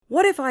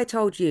What if I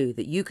told you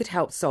that you could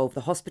help solve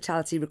the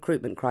hospitality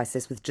recruitment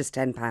crisis with just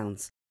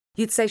 £10?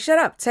 You'd say, shut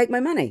up, take my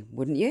money,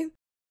 wouldn't you?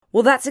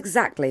 Well, that's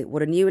exactly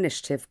what a new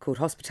initiative called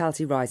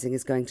Hospitality Rising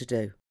is going to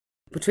do.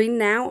 Between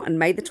now and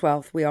May the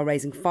 12th, we are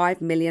raising £5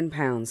 million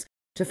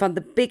to fund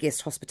the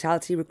biggest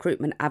hospitality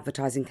recruitment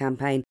advertising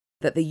campaign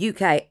that the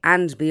UK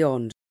and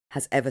beyond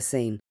has ever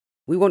seen.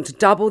 We want to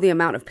double the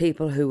amount of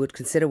people who would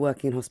consider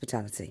working in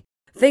hospitality.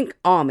 Think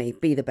Army,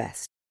 be the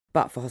best,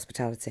 but for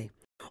hospitality.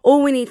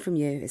 All we need from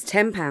you is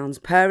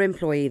 £10 per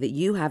employee that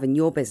you have in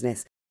your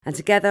business, and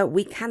together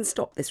we can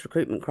stop this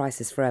recruitment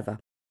crisis forever.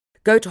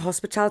 Go to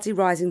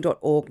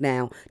hospitalityrising.org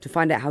now to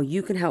find out how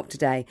you can help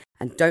today,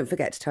 and don't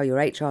forget to tell your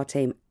HR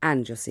team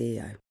and your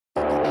CEO.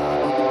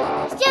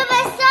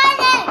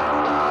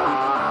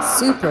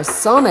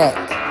 Supersonic!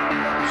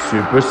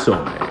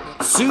 Supersonic!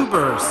 Supersonic!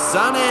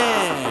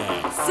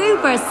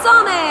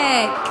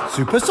 Supersonic!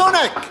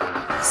 Supersonic!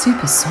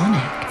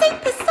 Supersonic!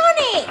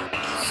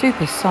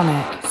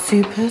 Supersonic!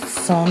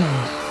 Supersonic!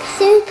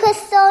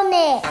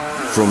 Supersonic!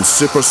 From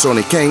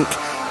Supersonic Inc.,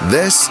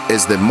 this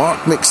is the Mark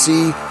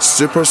McC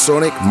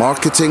Supersonic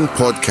Marketing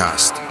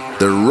Podcast,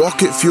 the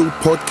rocket-fueled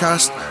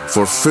podcast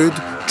for food,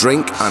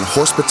 drink and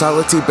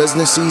hospitality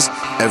businesses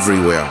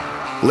everywhere.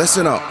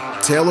 Listen up,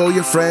 tell all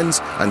your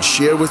friends and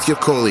share with your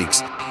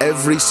colleagues.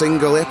 Every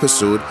single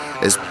episode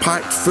is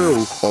packed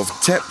full of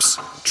tips,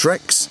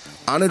 tricks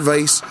and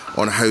advice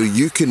on how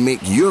you can make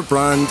your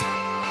brand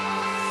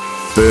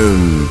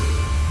boom.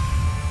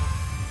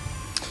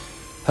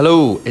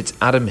 Hello, it's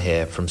Adam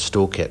here from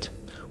StoreKit.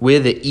 We're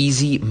the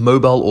easy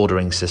mobile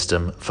ordering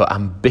system for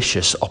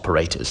ambitious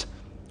operators.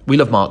 We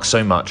love Mark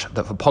so much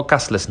that for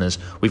podcast listeners,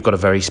 we've got a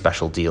very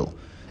special deal.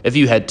 If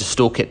you head to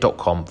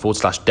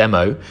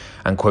storekit.com/demo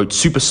and quote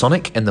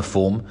Supersonic in the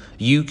form,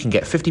 you can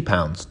get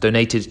 £50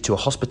 donated to a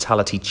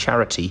hospitality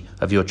charity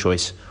of your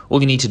choice.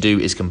 All you need to do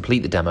is complete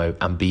the demo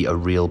and be a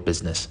real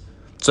business.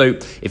 So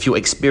if you're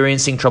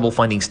experiencing trouble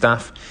finding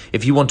staff,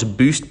 if you want to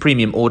boost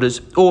premium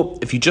orders, or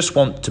if you just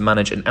want to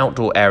manage an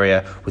outdoor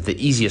area with the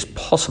easiest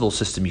possible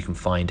system you can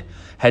find,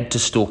 head to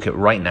StoreKit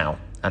right now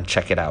and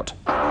check it out.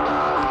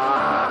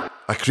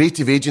 A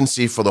creative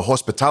agency for the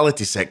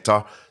hospitality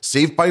sector,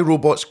 Saved by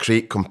Robots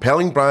create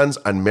compelling brands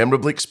and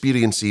memorable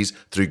experiences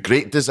through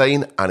great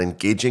design and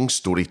engaging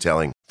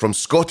storytelling. From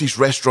Scottish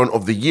Restaurant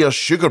of the Year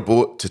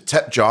Sugarboat to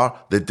TipJar,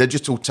 the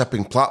digital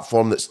tipping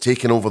platform that's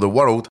taken over the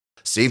world,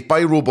 Saved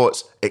by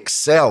Robots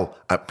excel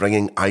at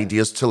bringing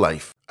ideas to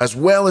life. As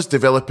well as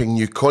developing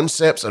new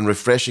concepts and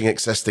refreshing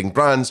existing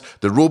brands,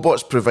 the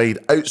robots provide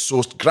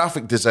outsourced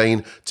graphic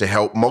design to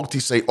help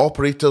multi-site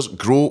operators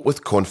grow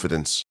with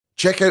confidence.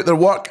 Check out their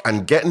work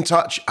and get in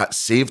touch at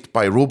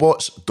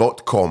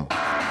savedbyrobots.com.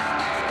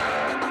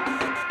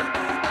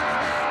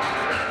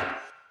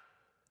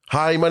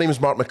 Hi, my name is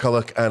Mark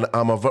McCulloch and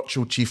I'm a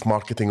Virtual Chief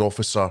Marketing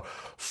Officer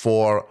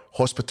for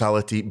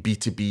hospitality,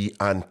 B2B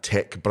and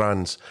tech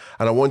brands.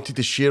 And I wanted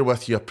to share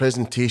with you a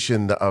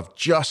presentation that I've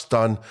just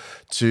done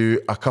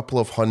to a couple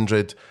of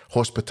hundred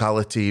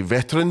hospitality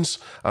veterans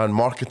and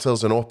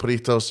marketers and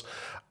operators.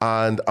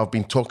 And I've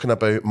been talking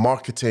about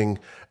marketing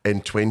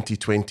in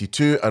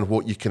 2022 and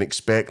what you can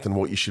expect and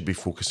what you should be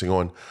focusing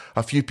on.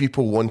 A few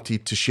people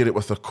wanted to share it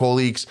with their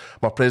colleagues.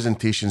 My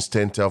presentations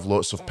tend to have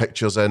lots of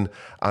pictures in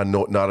and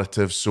not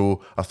narratives,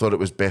 so I thought it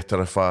was better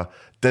if I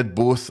did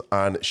both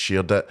and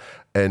shared it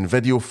in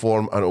video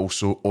form and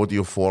also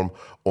audio form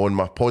on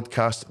my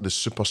podcast, the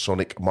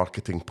Supersonic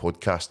Marketing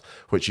Podcast,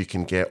 which you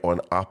can get on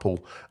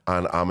Apple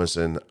and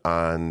Amazon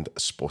and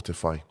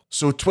Spotify.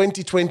 So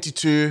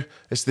 2022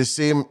 is the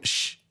same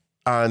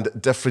and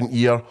different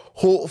year.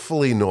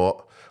 Hopefully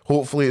not.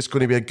 Hopefully it's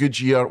going to be a good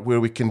year where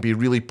we can be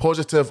really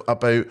positive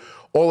about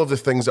all of the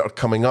things that are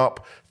coming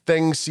up.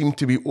 Things seem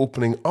to be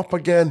opening up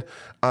again,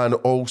 and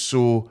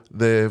also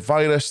the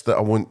virus that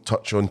I won't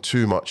touch on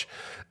too much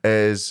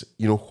is,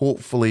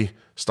 hopefully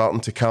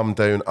starting to calm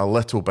down a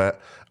little bit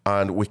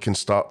and we can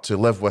start to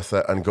live with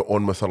it and get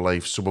on with our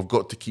lives. So we've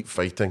got to keep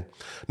fighting.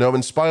 Now, I'm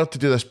inspired to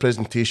do this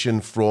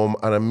presentation from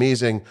an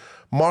amazing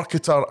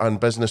marketer and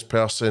business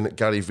person,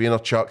 Gary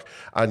Vaynerchuk.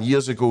 And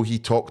years ago, he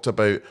talked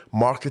about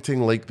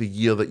marketing like the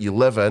year that you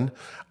live in.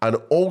 And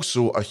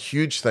also a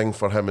huge thing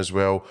for him as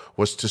well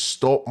was to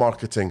stop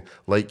marketing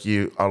like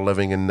you are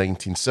living in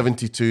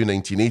 1972,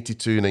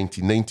 1982,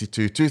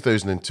 1992,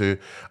 2002,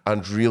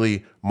 and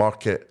really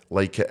market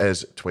like it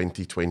is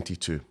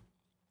 2022.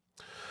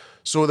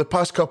 So the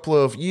past couple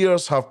of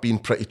years have been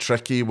pretty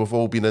tricky. We've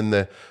all been in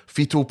the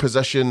fetal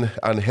position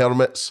and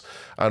hermits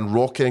and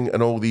rocking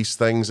and all these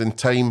things, and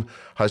time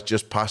has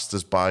just passed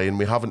us by and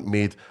we haven't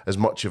made as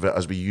much of it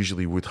as we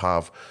usually would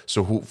have.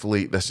 So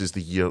hopefully this is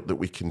the year that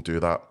we can do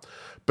that.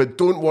 But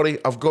don't worry,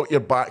 I've got your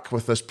back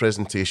with this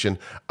presentation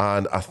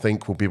and I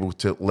think we'll be able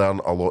to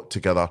learn a lot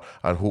together,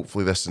 and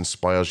hopefully this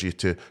inspires you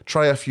to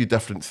try a few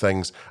different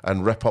things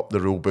and rip up the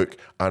rulebook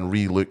and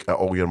re-look at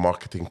all your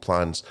marketing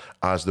plans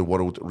as the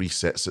world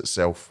resets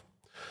itself.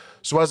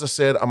 So as I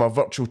said, I'm a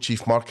virtual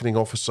chief marketing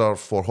officer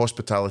for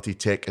hospitality,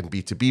 tech and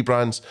B2B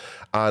brands.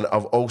 And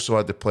I've also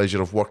had the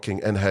pleasure of working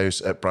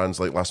in-house at brands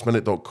like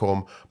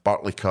lastminute.com,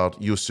 Barclaycard,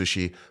 Yo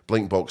Sushi,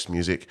 Blinkbox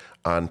Music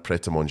and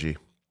Pret A Manger.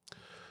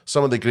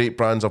 Some of the great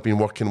brands I've been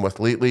working with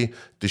lately,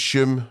 the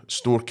Shum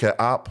Store Kit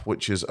app,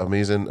 which is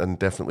amazing and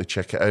definitely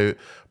check it out.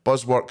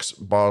 Buzzworks,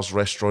 bars,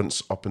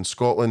 restaurants up in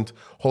Scotland.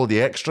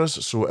 Holiday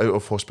Extras, so out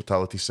of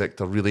hospitality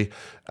sector really,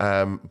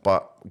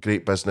 but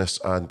great business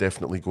and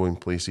definitely going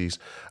places.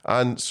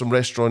 And some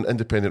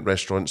independent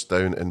restaurants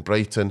down in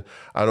Brighton.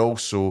 And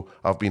also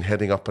I've been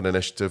heading up an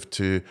initiative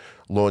to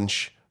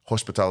launch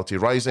Hospitality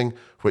Rising,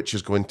 which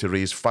is going to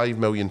raise £5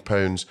 million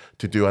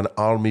to do an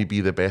Army Be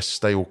the Best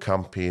style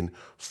campaign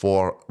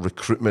for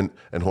recruitment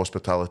in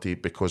hospitality,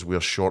 because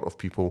we're short of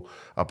people,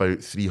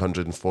 about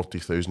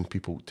 340,000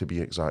 people to be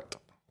exact.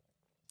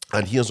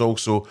 And here's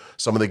also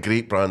some of the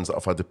great brands that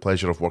I've had the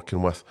pleasure of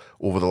working with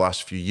over the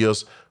last few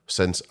years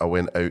since I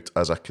went out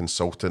as a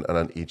consultant and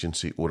an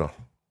agency owner.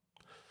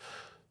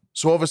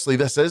 So obviously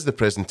this is the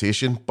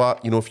presentation, but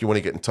if you want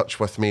to get in touch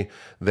with me,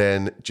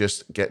 then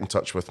just get in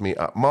touch with me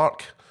at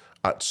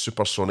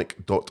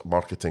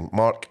mark@supersonic.marketing.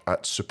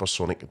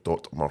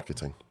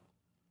 mark@supersonic.marketing.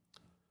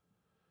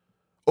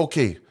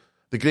 Okay,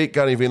 the great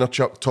Gary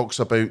Vaynerchuk talks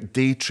about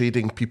day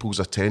trading people's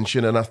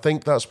attention, and I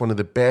think that's one of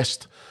the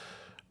best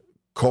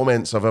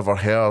comments I've ever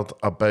heard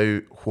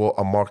about what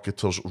a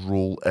marketer's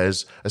role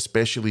is,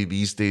 especially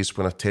these days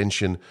when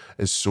attention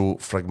is so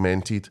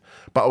fragmented.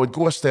 But I would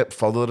go a step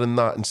further than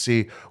that and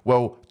say,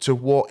 well, to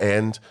what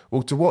end?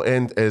 Well, to what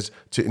end is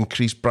to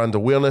increase brand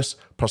awareness,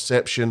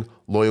 perception,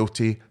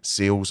 loyalty,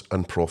 sales,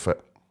 and profit.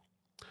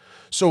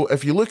 So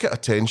if you look at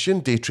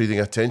attention, day trading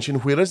attention,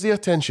 where is the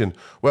attention?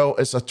 Well,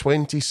 it's a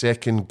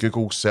 20-second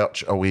Google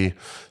search away.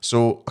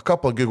 So a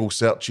couple of Google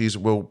searches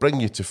will bring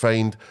you to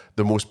find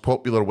the most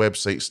popular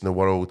websites in the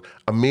world.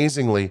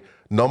 Amazingly,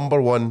 number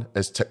one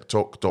is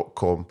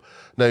TikTok.com.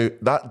 Now,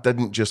 that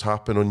didn't just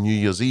happen on New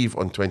Year's Eve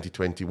on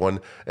 2021.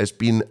 It's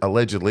been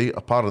apparently,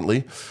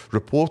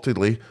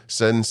 reportedly,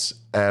 since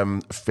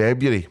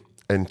February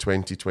in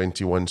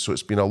 2021. So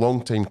it's been a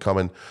long time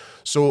coming.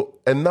 So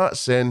in that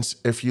sense,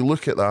 if you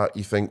look at that,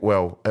 you think,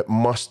 well, it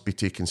must be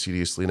taken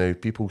seriously now.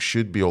 People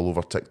should be all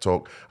over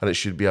TikTok, and it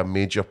should be a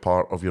major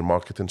part of your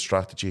marketing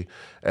strategy.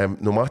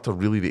 No matter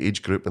really the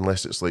age group,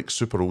 unless it's like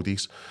super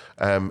oldies,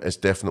 it's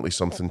definitely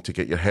something to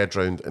get your head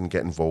round and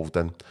get involved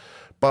in.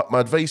 But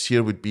my advice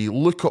here would be,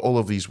 look at all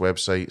of these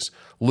websites,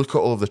 look at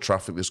all of the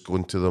traffic that's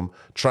going to them,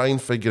 try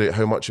and figure out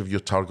how much of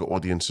your target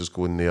audience is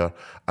going there,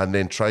 and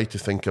then try to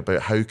think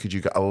about how could you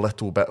get a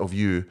little bit of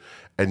you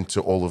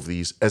into all of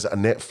these. Is it a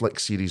Netflix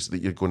series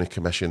that you're going to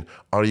commission?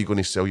 Are you going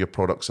to sell your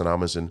products on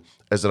Amazon?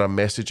 Is there a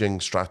messaging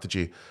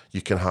strategy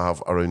you can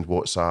have around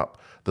WhatsApp?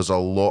 There's a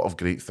lot of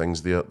great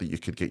things there that you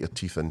could get your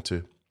teeth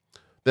into.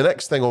 The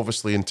next thing,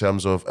 obviously, in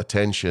terms of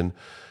attention,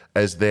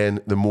 is then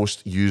the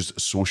most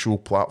used social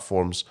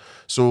platforms.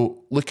 So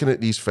looking at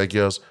these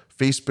figures,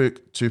 Facebook,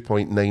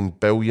 2.9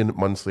 billion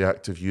monthly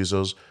active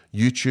users,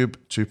 YouTube,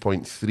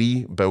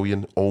 2.3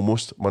 billion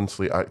almost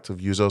monthly active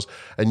users,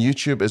 and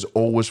YouTube is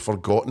always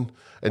forgotten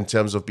in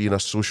terms of being a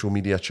social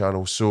media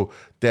channel. So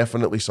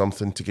definitely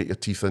something to get your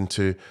teeth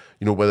into,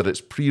 whether it's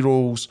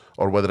pre-rolls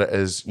or whether it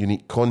is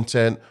unique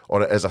content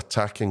or it is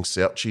attacking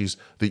searches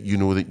that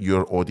that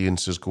your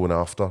audience is going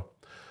after.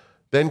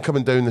 Then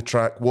coming down the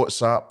track,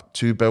 WhatsApp,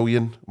 2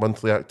 billion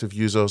monthly active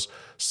users.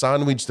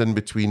 Sandwiched in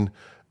between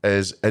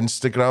is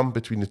Instagram,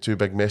 between the two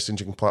big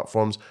messaging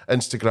platforms.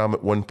 Instagram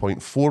at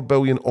 1.4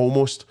 billion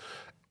almost.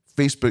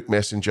 Facebook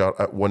Messenger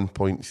at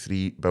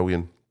 1.3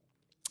 billion.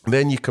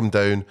 Then you come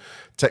down,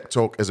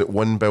 TikTok is at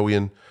 1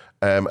 billion.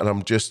 And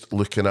I'm just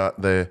looking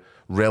at the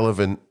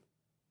relevant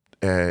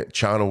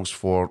channels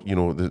for,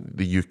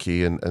 the UK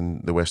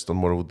and the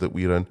Western world that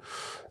we're in,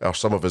 or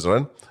some of us are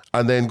in.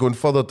 And then going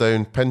further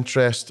down,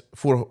 Pinterest,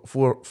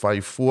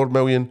 454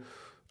 million,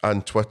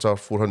 and Twitter,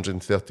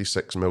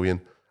 436 million.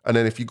 And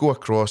then if you go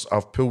across,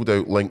 I've pulled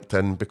out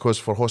LinkedIn, because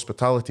for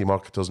hospitality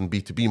marketers and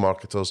B2B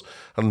marketers,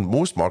 and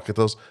most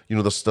marketers,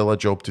 there's still a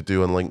job to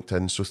do on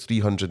LinkedIn. So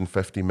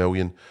 350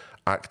 million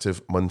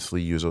active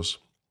monthly users.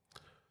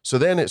 So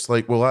then it's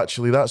like, well,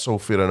 actually, that's all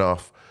fair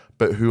enough.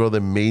 But who are the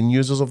main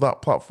users of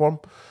that platform?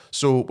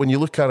 So when you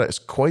look at it, it's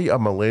quite a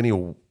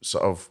millennial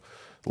sort of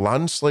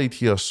landslide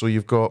here. So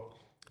you've got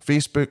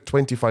Facebook,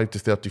 25 to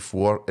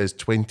 34 is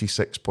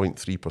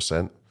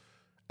 26.3%.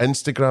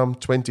 Instagram,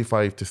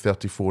 25 to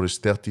 34 is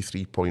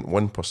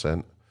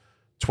 33.1%.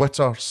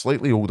 Twitter,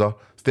 slightly older,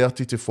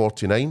 30 to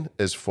 49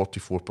 is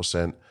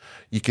 44%.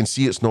 You can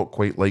see it's not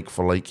quite like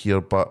for like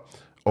here, but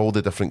all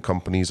the different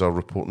companies are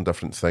reporting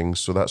different things.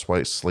 So that's why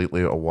it's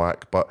slightly out of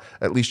whack, but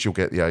at least you'll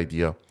get the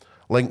idea.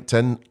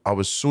 LinkedIn, I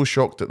was so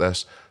shocked at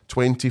this.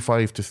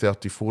 25 to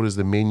 34 is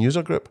the main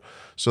user group.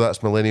 So that's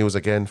millennials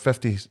again,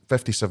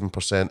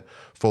 57%,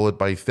 followed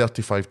by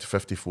 35 to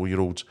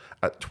 54-year-olds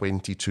at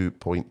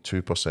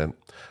 22.2%. And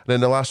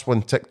then the last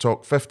one,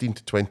 TikTok, 15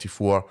 to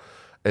 24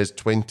 is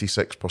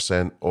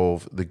 26%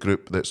 of the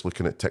group that's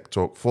looking at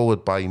TikTok,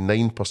 followed by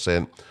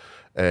 9%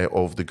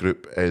 of the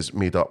group is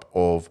made up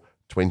of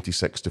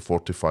 26 to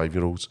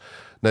 45-year-olds.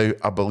 Now,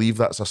 I believe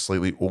that's a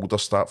slightly older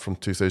stat from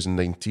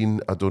 2019.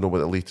 I don't know what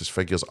the latest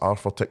figures are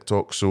for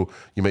TikTok, so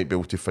you might be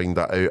able to find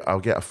that out. I'll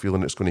get a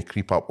feeling it's going to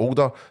creep up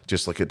older,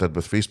 just like it did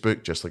with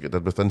Facebook, just like it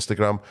did with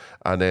Instagram,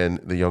 and then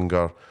the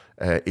younger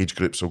age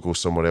groups will go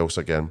somewhere else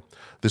again.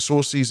 The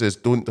sources is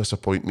Don't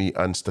Disappoint Me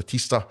and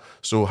Statista,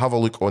 so have a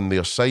look on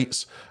their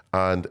sites,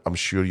 and I'm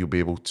sure you'll be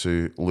able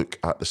to look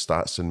at the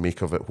stats and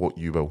make of it what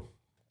you will.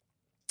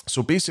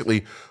 So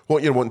basically,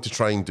 what you're wanting to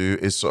try and do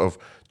is sort of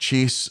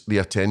chase the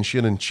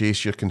attention and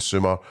chase your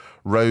consumer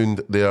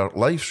round their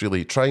lives,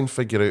 really. Try and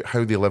figure out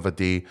how they live a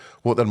day,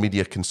 what their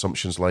media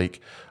consumption's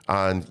like,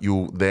 and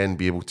you'll then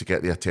be able to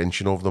get the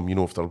attention of them. You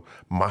know, if they're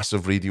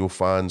massive radio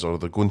fans or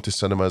they're going to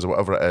cinemas or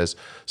whatever it is,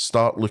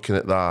 start looking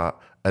at that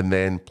and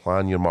then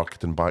plan your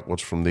marketing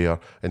backwards from there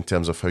in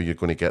terms of how you're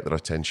going to get their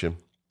attention.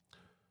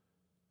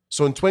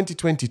 So in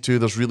 2022,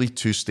 there's really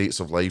two states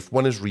of life.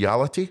 One is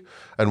reality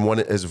and one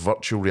is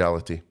virtual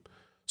reality.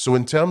 So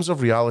in terms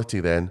of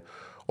reality then,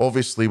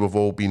 obviously we've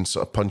all been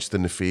sort of punched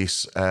in the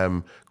face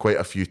quite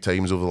a few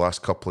times over the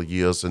last couple of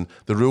years, and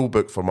the rule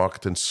book for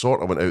marketing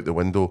sort of went out the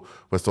window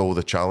with all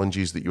the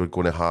challenges that you were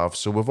going to have.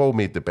 So we've all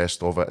made the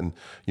best of it, and,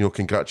 you know,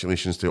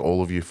 congratulations to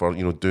all of you for,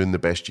 you know, doing the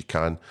best you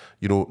can.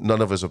 You know,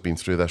 none of us have been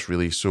through this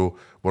really, so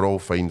we're all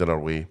finding our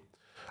way.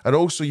 And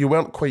also you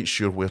weren't quite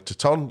sure where to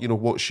turn, you know,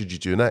 what should you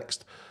do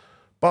next?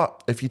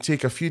 But if you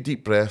take a few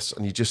deep breaths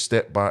and you just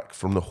step back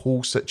from the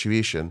whole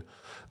situation,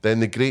 then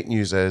the great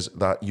news is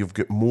that you've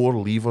got more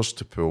levers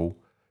to pull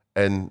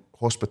in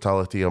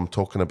hospitality. I'm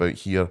talking about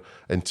here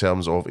in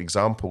terms of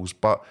examples,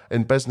 but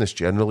in business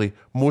generally,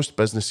 most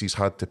businesses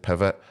had to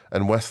pivot,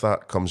 and with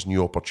that comes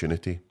new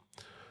opportunity.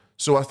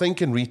 So I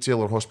think in retail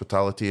or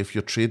hospitality, if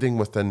you're trading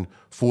within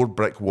 4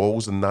 brick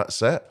walls and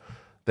that's it,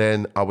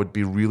 then I would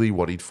be really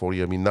worried for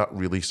you. I mean, that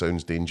really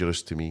sounds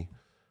dangerous to me.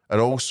 And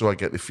also I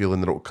get the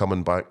feeling that it'll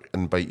come back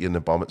and bite you in the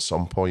bum at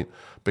some point,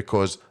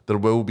 because there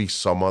will be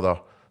some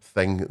other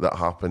thing that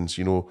happens.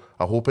 You know,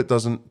 I hope it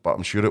doesn't, but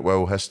I'm sure it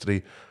will.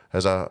 History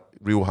has a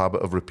real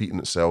habit of repeating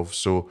itself.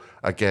 So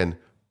again,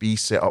 be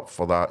set up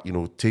for that. You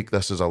know, take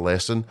this as a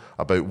lesson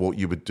about what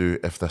you would do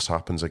if this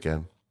happens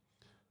again.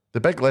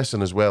 The big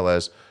lesson as well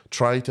is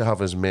try to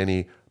have as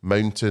many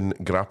mountain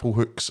grapple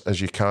hooks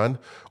as you can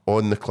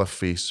on the cliff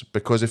face,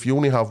 because if you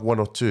only have 1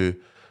 or 2,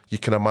 you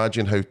can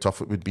imagine how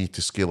tough it would be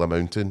to scale a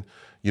mountain,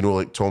 you know,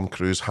 like Tom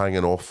Cruise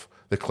hanging off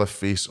the cliff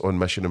face on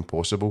Mission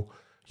Impossible.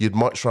 You'd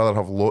much rather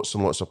have lots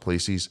and lots of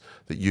places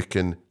that you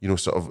can, you know,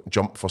 sort of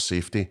jump for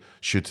safety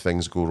should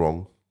things go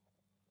wrong.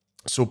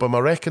 So by my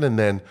reckoning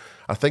then,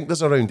 I think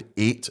there's around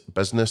 8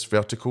 business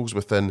verticals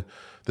within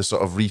the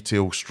sort of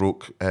retail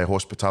stroke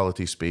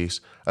hospitality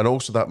space. And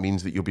also that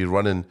means that you'll be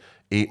running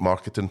 8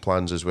 marketing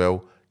plans as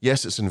well.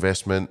 Yes, it's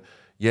investment.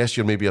 Yes,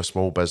 you're maybe a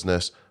small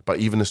business, but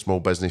even the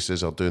small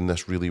businesses are doing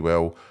this really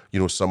well,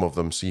 you know, some of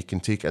them, so you can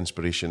take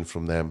inspiration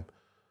from them.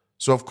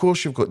 So, of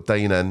course, you've got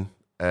dine-in,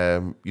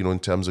 you know, in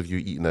terms of you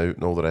eating out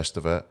and all the rest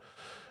of it,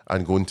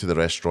 and going to the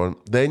restaurant.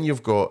 Then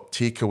you've got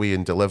takeaway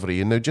and delivery.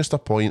 And now just a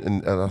point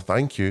and a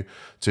thank you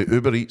to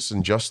Uber Eats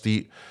and Just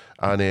Eat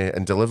and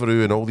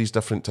Deliveroo and all these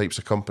different types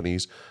of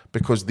companies,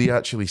 because they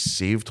actually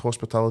saved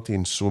hospitality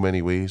in so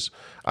many ways.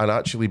 And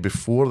actually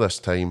before this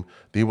time,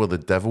 they were the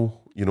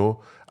devil, you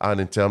know, and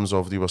in terms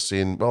of they were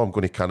saying, well, I'm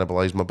going to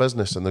cannibalise my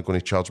business and they're going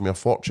to charge me a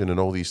fortune and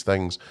all these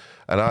things.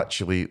 And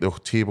actually the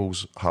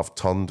tables have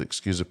turned,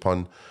 excuse the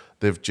pun.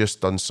 They've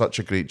just done such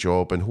a great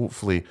job, and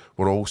hopefully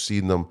we're all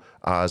seeing them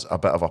as a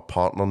bit of a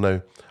partner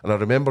now. And I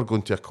remember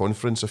going to a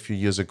conference a few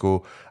years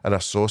ago and I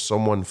saw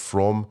someone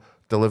from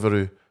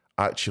Deliveroo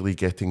actually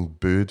getting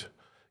booed,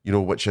 you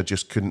know, which I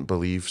just couldn't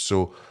believe.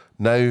 So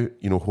now,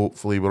 you know,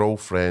 hopefully we're all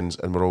friends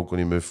and we're all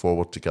going to move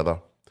forward together.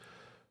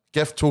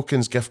 Gift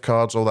tokens, gift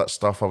cards, all that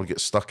stuff, I would get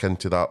stuck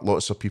into that.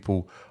 Lots of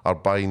people are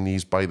buying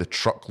these by the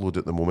truckload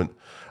at the moment.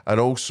 And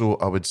also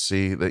I would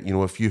say that, you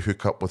know, if you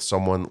hook up with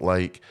someone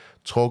like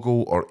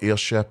Toggle or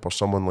Airship or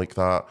someone like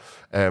that,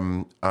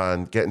 and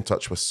get in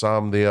touch with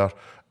Sam there,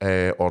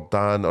 or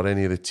Dan or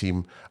any of the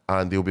team,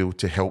 and they'll be able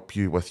to help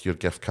you with your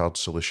gift card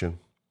solution.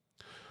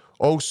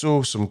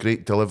 Also, some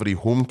great delivery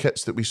home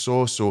kits that we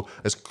saw. So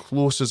as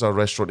close as a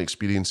restaurant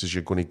experience as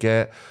you're going to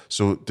get.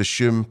 So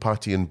Dishoom,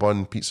 Patty and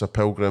Bun, Pizza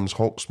Pilgrims,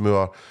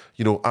 Hawksmoor,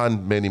 you know,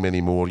 and many, many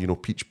more, you know,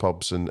 Peach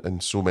Pubs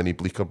and so many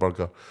Bleecker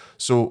Burger.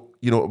 So,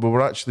 you know, we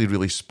were actually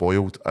really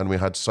spoiled and we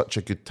had such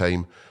a good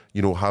time,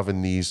 you know,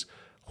 having these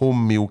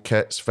home meal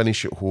kits,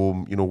 finish at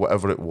home, you know,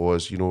 whatever it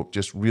was, you know,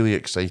 just really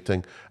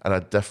exciting and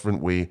a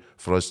different way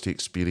for us to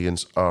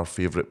experience our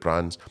favourite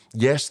brands.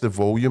 Yes, the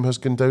volume has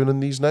gone down on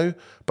these now,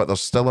 but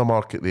there's still a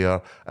market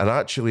there. And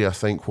actually, I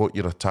think what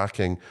you're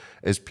attacking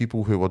is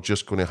people who are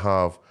just going to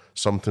have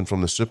something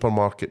from the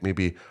supermarket,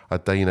 maybe a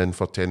dine-in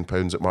for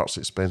 £10 at Marks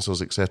 &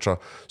 Spencer's, etc.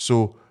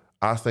 So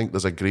I think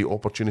there's a great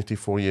opportunity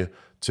for you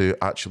to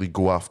actually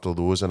go after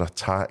those and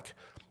attack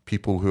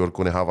people who are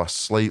going to have a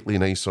slightly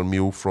nicer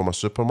meal from a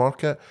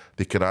supermarket.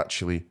 They could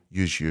actually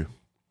use you.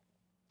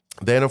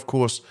 Then, of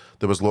course,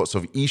 there was lots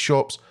of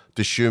e-shops.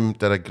 Dishoom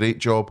did a great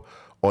job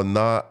on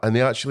that. And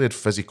they actually had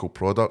physical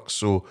products.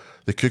 So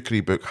the cookery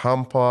book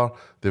hamper,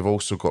 they've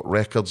also got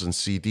records and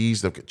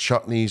CDs, they've got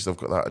chutneys, they've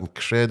got that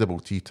incredible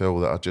tea towel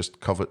that I just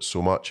covet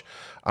so much.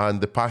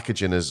 And the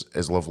packaging is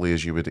as lovely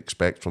as you would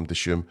expect from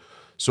Dishoom.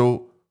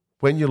 So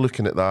when you're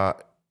looking at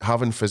that,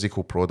 having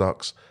physical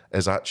products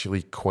is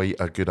actually quite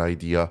a good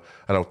idea.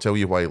 And I'll tell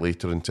you why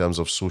later in terms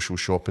of social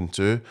shopping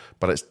too,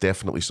 but it's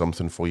definitely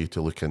something for you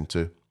to look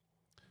into.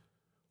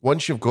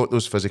 Once you've got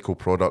those physical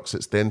products,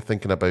 it's then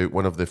thinking about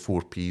one of the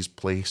 4 Ps,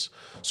 place.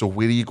 So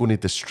where are you going to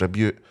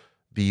distribute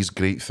these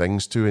great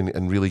things to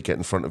and really get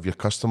in front of your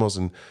customers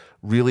and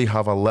really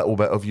have a little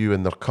bit of you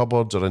in their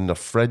cupboards or in their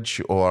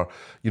fridge or,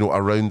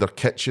 around their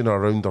kitchen or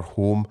around their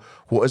home?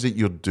 What is it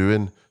you're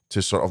doing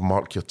to sort of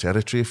mark your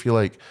territory, if you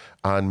like,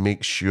 and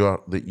make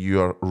sure that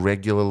you're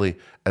regularly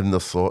in their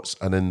thoughts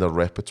and in their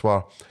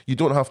repertoire? You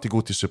don't have to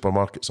go to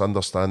supermarkets.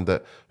 Understand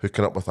that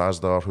hooking up with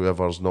Asda or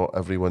whoever's not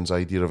everyone's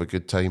idea of a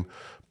good time.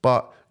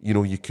 But,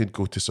 you could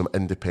go to some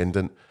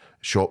independent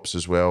shops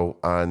as well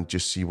and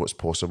just see what's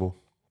possible.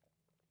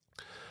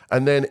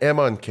 And then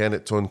Emma and Ken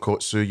at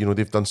Tonkotsu,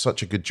 they've done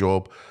such a good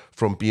job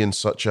from being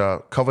such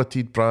a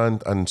coveted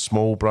brand and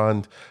small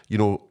brand,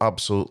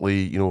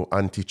 absolutely,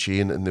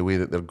 anti-chain in the way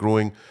that they're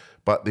growing.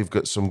 But they've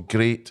got some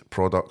great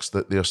products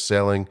that they're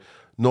selling,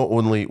 not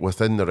only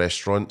within the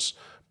restaurants,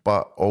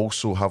 but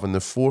also having the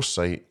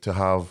foresight to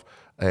have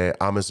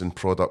Amazon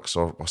products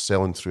or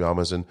selling through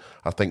Amazon.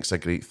 I think it's a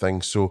great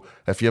thing. So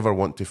if you ever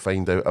want to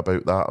find out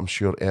about that, I'm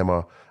sure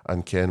Emma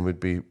and Ken would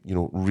be,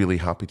 really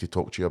happy to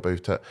talk to you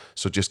about it.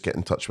 So just get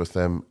in touch with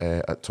them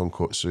at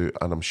Tonkotsu,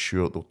 and I'm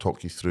sure they'll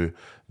talk you through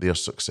their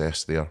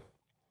success there.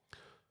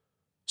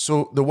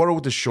 So the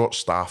world is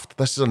short-staffed.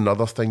 This is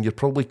another thing. You're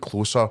probably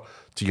closer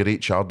to your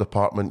HR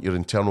department, your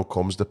internal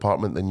comms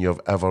department than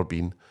you've ever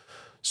been.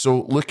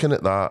 So looking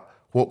at that,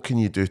 what can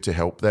you do to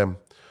help them?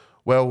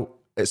 Well,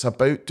 it's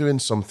about doing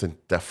something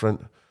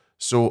different.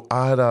 So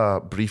I had a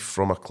brief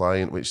from a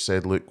client which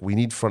said, look, we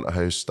need front of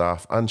house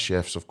staff and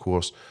chefs, of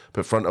course,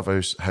 but front of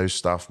house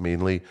staff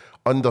mainly,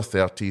 under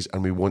 30s,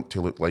 and we want to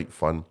look like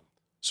fun.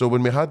 So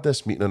when we had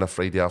this meeting on a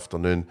Friday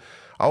afternoon,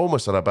 I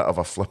almost had a bit of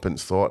a flippant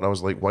thought, and I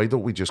was like, why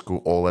don't we just go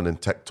all in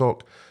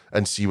TikTok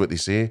and see what they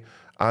say?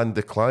 And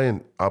the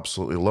client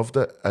absolutely loved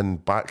it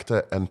and backed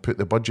it and put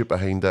the budget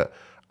behind it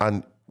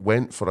and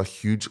went for a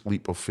huge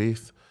leap of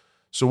faith.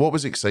 So what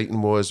was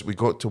exciting was we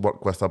got to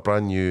work with a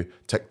brand new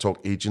TikTok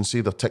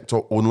agency. They're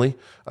TikTok only,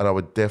 and I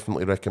would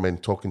definitely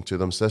recommend talking to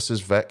them. So this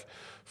is Vic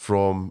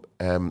from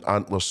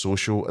Antler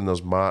Social, and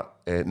there's Matt,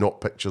 not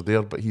pictured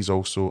there, but he's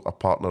also a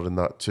partner in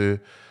that too.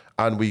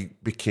 And we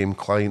became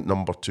client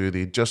number 2. They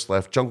had just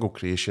left Jungle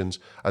Creations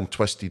and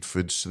Twisted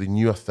Foods, so they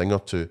knew a thing or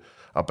two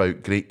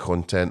about great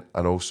content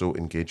and also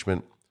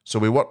engagement. So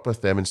we worked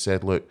with them and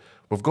said, look,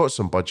 we've got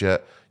some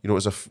budget, it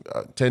was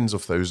tens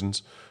of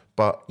thousands,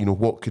 but,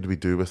 what could we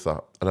do with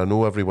that? And I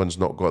know everyone's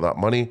not got that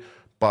money,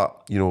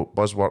 but,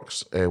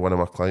 Buzzworks, one of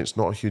my clients,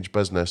 not a huge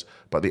business,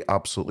 but they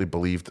absolutely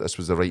believed this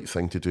was the right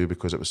thing to do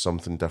because it was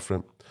something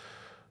different.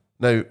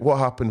 Now, what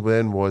happened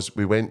then was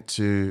we went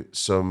to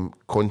some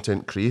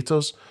content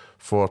creators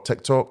for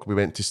TikTok. We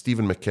went to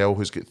Stephen McKell,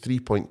 who's got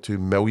 3.2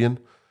 million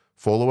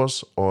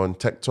followers on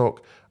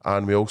TikTok.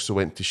 And we also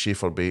went to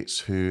Schaefer Bates,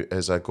 who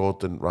is a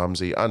Gordon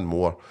Ramsay and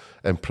more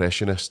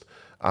impressionist.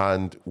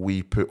 And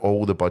we put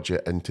all the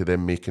budget into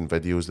them making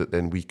videos that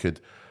then we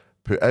could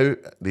put out.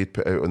 They'd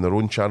put out on their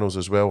own channels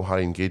as well, high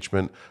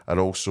engagement. And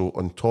also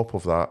on top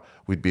of that,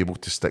 we'd be able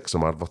to stick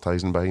some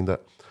advertising behind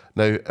it.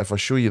 Now, if I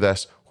show you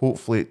this,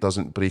 hopefully it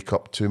doesn't break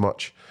up too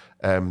much,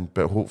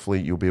 but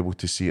hopefully you'll be able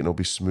to see it and it'll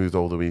be smooth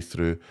all the way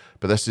through.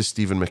 But this is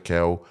Stephen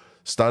McKell.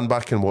 Stand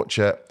back and watch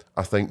it.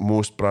 I think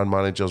most brand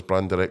managers,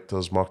 brand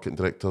directors, marketing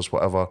directors,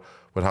 whatever,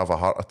 would have a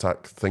heart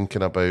attack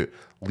thinking about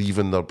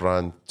leaving their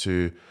brand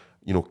to,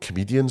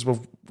 comedians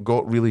we've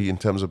got really in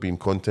terms of being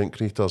content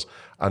creators.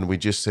 And we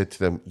just said to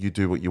them, you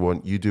do what you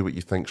want, you do what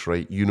you think's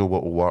right, you know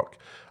what will work.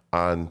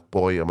 And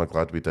boy, am I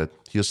glad we did.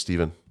 Here's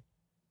Stephen.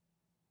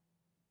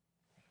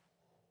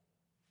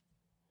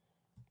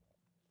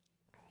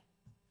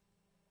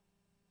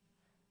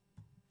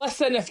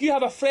 Listen, if you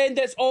have a friend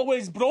that's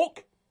always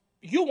broke,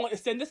 you want to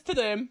send this to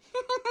them.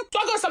 So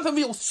I got something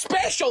real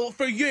special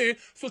for you.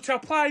 So to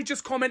apply,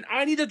 just comment,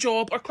 I need a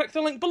job, or click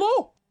the link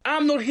below.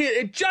 I'm not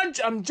here to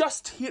judge, I'm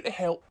just here to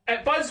help.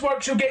 At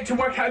Buzzworks, you'll get to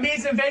work at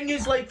amazing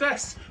venues like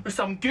this, with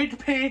some good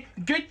pay,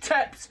 good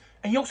tips,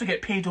 and you also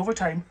get paid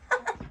overtime.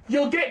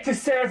 You'll get to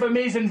serve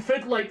amazing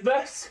food like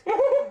this.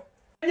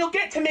 And you'll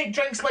get to make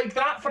drinks like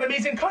that for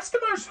amazing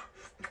customers.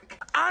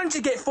 And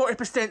you get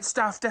 40%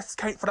 staff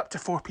discount for up to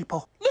 4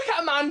 people. Look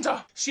at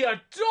Amanda. She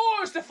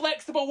adores the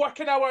flexible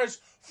working hours.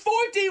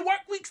 4-day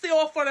work weeks they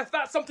offer if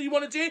that's something you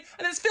want to do.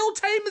 And it's full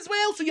time as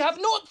well, so you have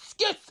no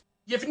excuse.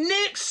 You've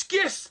no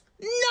excuse.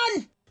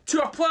 None.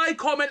 To apply,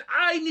 comment,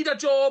 I need a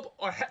job,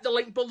 or hit the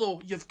link below.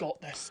 You've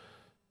got this.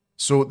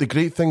 So the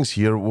great things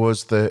here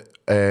was that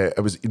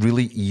it was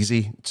really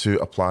easy to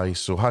apply.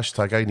 So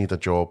hashtag I need a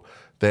job.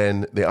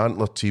 Then the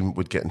Antler team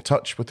would get in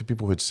touch with the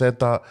people who'd said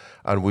that,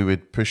 and we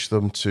would push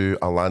them to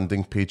a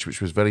landing page, which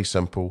was very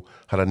simple,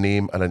 had a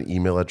name and an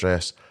email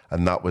address,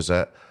 and that was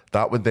it.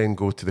 That would then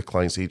go to the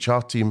client's HR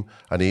team,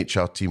 and the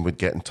HR team would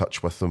get in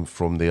touch with them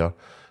from there.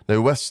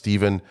 Now, with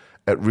Stephen,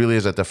 it really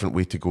is a different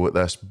way to go at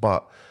this,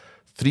 but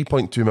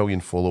 3.2 million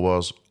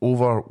followers,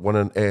 over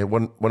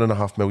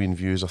 1.5 million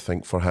views, I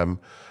think, for him.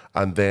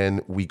 And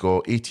then we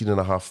got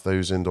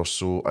 18,500 or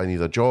so I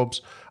Need a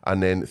Jobs,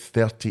 and then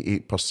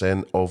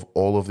 38% of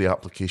all of the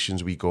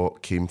applications we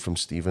got came from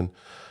Stephen.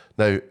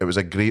 Now, it was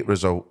a great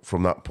result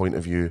from that point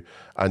of view.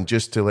 And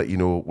just to let you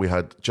know, we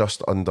had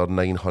just under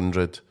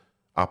 900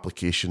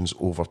 applications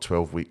over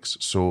 12 weeks.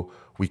 So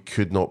we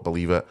could not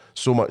believe it.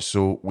 So much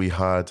so, we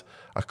had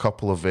a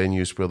couple of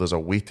venues where there's a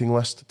waiting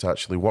list to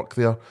actually work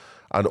there.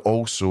 And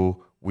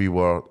also, we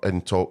were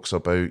in talks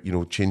about,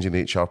 changing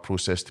the HR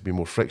process to be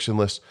more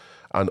frictionless.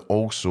 And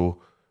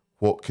also,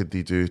 what could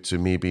they do to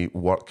maybe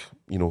work,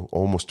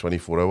 almost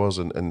 24 hours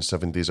and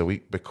 7 days a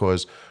week?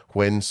 Because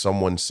when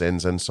someone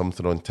sends in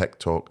something on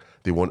TikTok,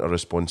 they want a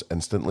response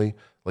instantly.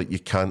 Like, you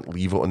can't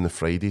leave it on the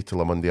Friday till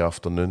a Monday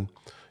afternoon.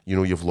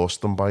 You've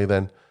lost them by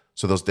then.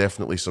 So there's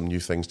definitely some new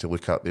things to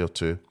look at there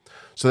too.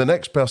 So the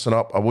next person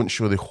up, I won't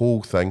show the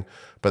whole thing,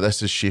 but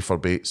this is Schaefer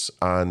Bates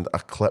and a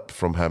clip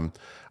from him.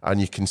 And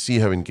you can see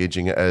how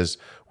engaging it is.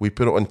 We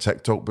put it on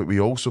TikTok, but we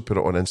also put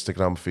it on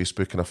Instagram,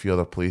 Facebook, and a few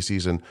other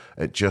places, and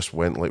it just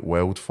went like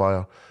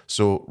wildfire.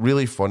 So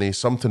really funny,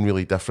 something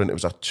really different. It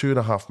was a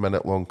 2.5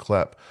 minute long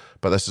clip,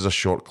 but this is a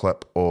short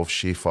clip of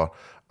Schaefer,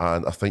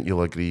 and I think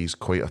you'll agree he's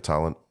quite a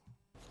talent.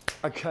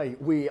 Okay,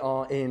 we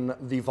are in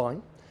the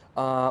Vine,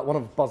 one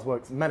of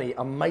Buzzworks' many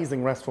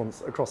amazing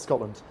restaurants across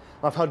Scotland.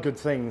 I've heard good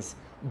things,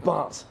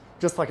 but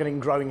just like getting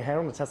growing hair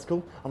on a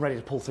testicle, I'm ready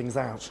to pull things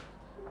out.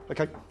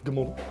 Okay, good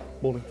morning.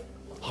 Morning.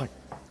 Hi.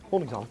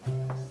 Morning, darling.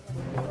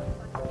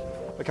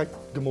 Okay,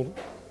 good morning.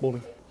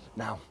 Morning.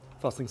 Now,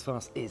 first things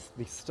first is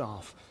the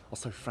staff are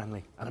so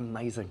friendly and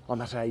amazing. I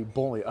met a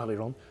boy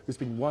earlier on who's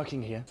been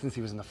working here since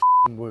he was in the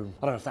womb.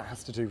 I don't know if that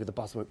has to do with the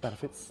Buzzwork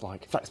benefits,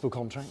 like flexible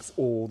contracts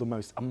or the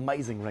most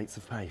amazing rates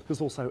of pay.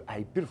 There's also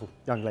a beautiful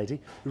young lady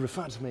who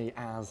referred to me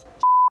as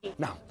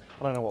Now,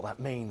 I don't know what that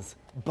means,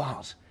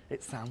 but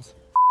it sounds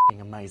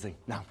amazing.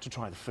 Now, to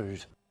try the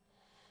food.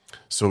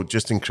 So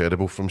just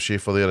incredible from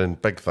Schaefer there, and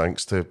big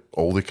thanks to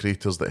all the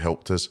creators that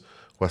helped us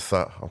with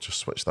that. I'll just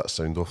switch that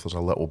sound off. There's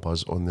a little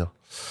buzz on there.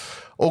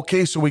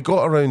 Okay, so we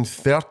got around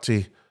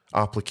 30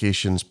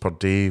 applications per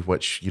day,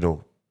 which,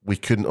 we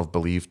couldn't have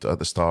believed at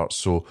the start.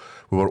 So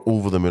we were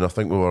over the moon. I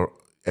think we were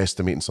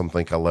estimating something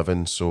like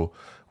 11. So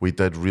we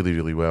did really,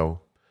 really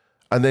well.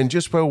 And then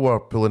just while we're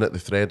pulling at the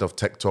thread of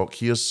TikTok,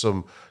 here's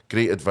some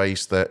great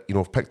advice that,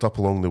 I've picked up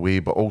along the way,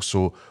 but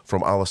also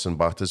from Alison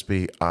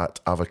Battersby at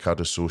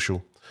Avocado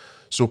Social.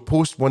 So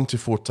post 1 to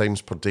 4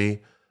 times per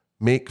day,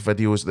 make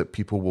videos that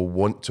people will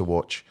want to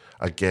watch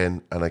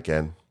again and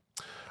again.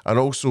 And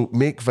also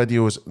make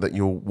videos that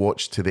you'll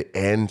watch to the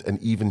end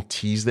and even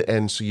tease the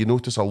end. So you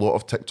notice a lot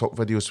of TikTok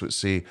videos which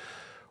say,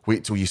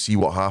 wait till you see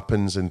what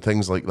happens and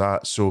things like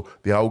that. So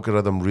the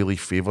algorithm really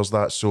favours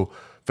that. So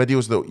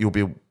videos that you'll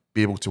be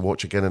able to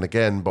watch again and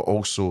again, but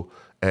also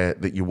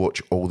that you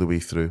watch all the way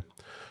through.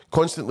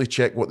 Constantly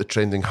check what the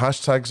trending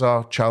hashtags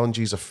are,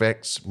 challenges,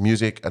 effects,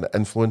 music, and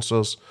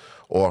influencers,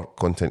 or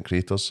content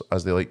creators,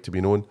 as they like to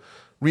be known.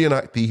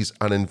 Reenact these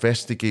and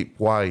investigate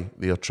why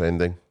they are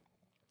trending.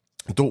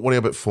 Don't worry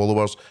about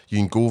followers. You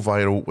can go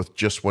viral with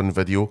just one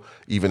video,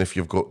 even if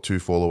you've got 2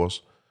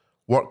 followers.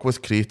 Work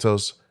with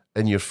creators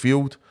in your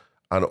field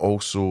and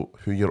also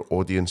who your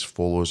audience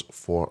follows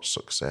for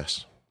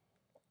success.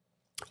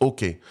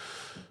 Okay,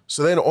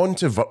 so then on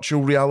to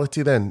virtual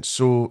reality then.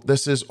 So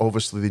this is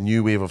obviously the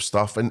new wave of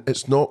stuff, and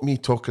it's not me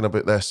talking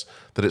about this,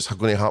 that it's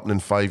going to happen in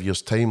 5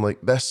 years' time.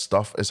 Like, this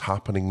stuff is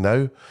happening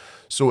now.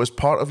 So as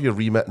part of your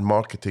remit in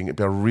marketing, it'd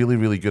be a really,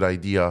 really good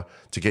idea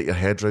to get your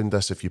head around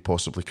this if you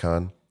possibly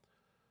can.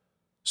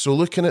 So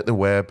looking at the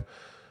web,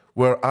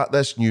 we're at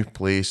this new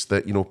place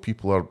that,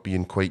 people are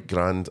being quite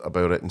grand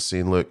about it and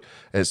saying, look,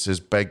 it's as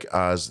big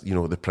as,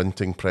 the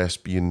printing press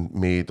being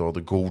made, or the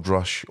gold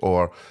rush,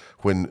 or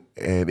when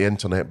the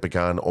internet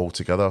began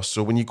altogether.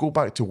 So when you go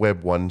back to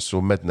Web 1, so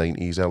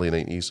mid-90s, early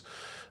 90s,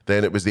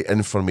 then it was the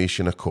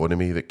information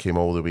economy that came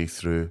all the way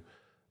through.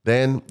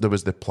 Then there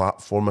was the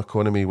platform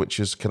economy, which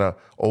is kind of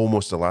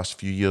almost the last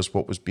few years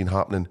what was been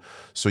happening.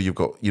 So you've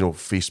got,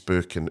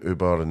 Facebook and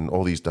Uber and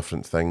all these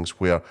different things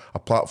where a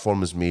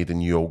platform is made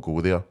and you all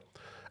go there.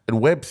 In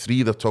Web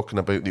 3, they're talking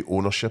about the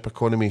ownership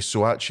economy.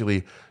 So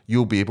actually,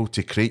 you'll be able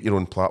to create your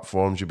own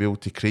platforms, you'll be able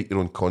to create your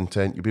own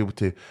content, you'll be able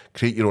to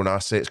create your own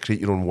assets,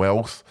 create your own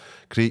wealth,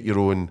 create your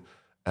own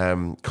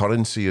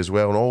currency as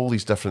well, and all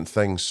these different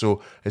things.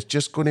 So it's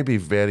just going to be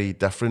very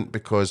different,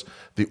 because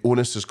the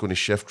onus is going to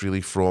shift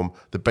really from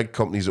the big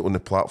companies that own the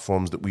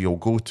platforms that we all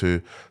go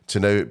to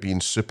now it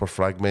being super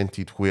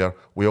fragmented, where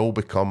we all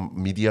become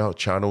media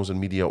channels and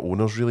media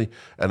owners really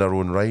in our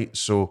own right.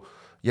 So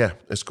yeah,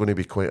 it's going to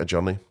be quite a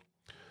journey.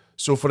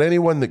 So for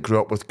anyone that grew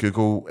up with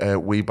Google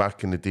way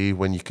back in the day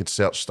when you could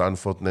search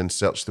Stanford and then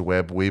search the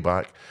web way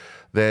back,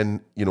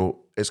 then,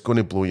 it's going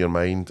to blow your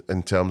mind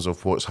in terms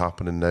of what's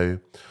happening now.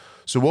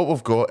 So what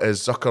we've got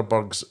is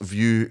Zuckerberg's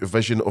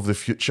vision of the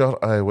future,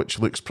 which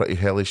looks pretty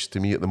hellish to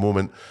me at the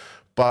moment.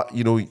 But,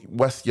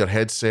 with your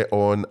headset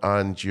on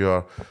and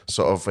your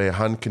sort of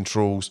hand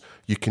controls,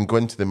 you can go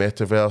into the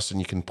metaverse and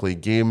you can play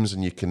games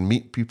and you can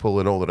meet people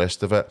and all the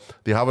rest of it.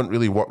 They haven't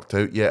really worked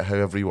out yet how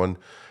everyone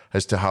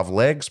is to have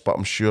legs, but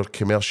I'm sure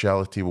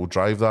commerciality will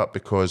drive that,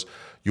 because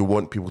you'll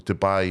want people to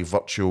buy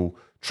virtual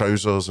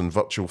trousers and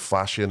virtual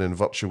fashion and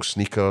virtual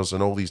sneakers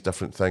and all these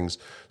different things.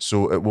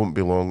 So it won't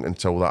be long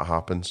until that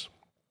happens.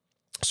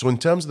 So in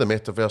terms of the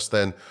metaverse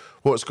then,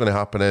 what's going to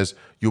happen is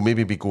you'll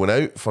maybe be going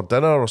out for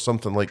dinner or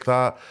something like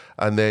that,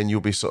 and then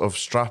you'll be sort of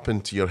strapping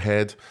to your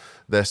head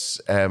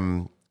this,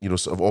 sort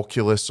of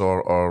Oculus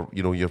or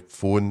your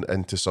phone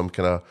into some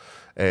kind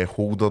of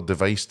holder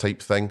device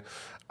type thing,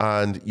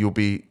 and you'll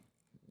be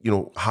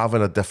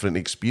having a different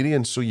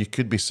experience. So you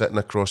could be sitting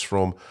across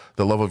from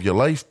the love of your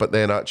life, but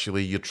then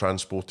actually you're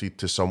transported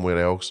to somewhere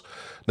else.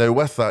 Now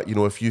with that,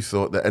 if you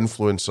thought that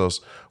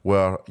influencers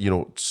were,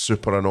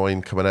 super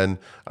annoying coming in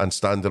and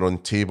standing on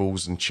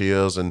tables and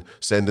chairs and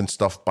sending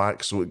stuff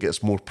back so it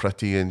gets more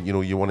pretty and,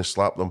 you want to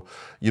slap them,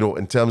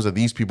 in terms of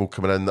these people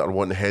coming in that are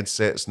wanting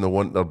headsets and they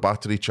want their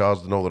battery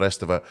charged and all the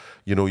rest of it,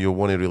 you'll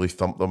want to really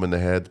thump them in the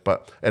head.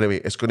 But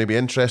anyway, it's going to be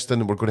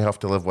interesting. We're going to have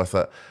to live with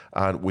it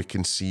and we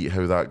can see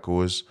how that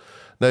goes.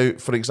 Now,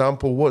 for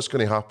example, what's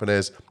going to happen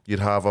is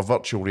you'd have a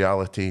virtual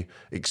reality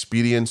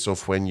experience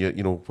of when you're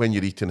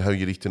eating, how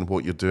you're eating,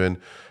 what you're doing.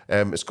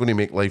 It's going to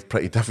make life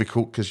pretty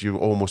difficult because you'll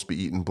almost be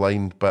eating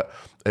blind, but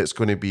it's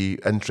going to be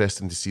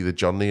interesting to see the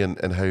journey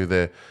and how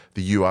the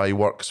UI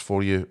works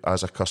for you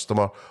as a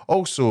customer.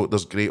 Also,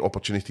 there's great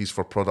opportunities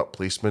for product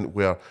placement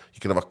where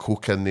you can have a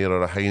Coke in there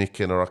or a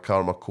Heineken or a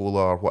Karma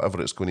Cola or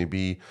whatever it's going to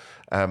be.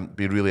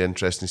 Be really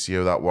interesting to see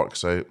how that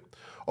works out.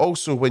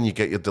 Also, when you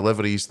get your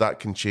deliveries, that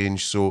can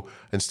change. So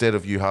instead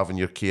of you having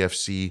your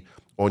KFC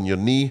on your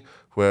knee,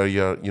 where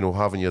you're,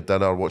 having your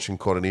dinner, watching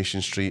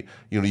Coronation Street,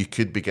 you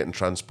could be getting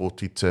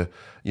transported to,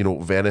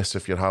 Venice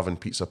if you're having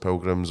Pizza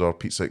Pilgrims or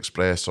Pizza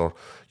Express or,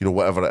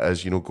 whatever it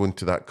is, going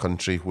to that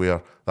country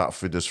where that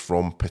food is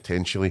from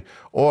potentially,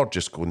 or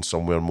just going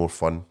somewhere more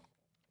fun.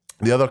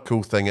 The other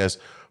cool thing is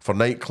for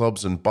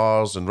nightclubs and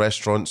bars and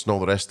restaurants and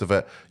all the rest of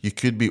it, you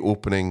could be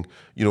opening,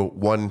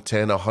 1,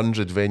 10,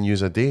 100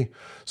 venues a day.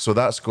 So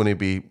that's going to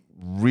be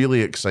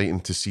really exciting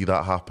to see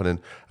that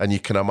happening. And you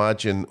can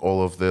imagine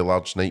all of the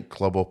large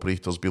nightclub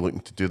operators be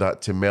looking to do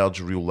that to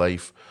merge real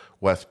life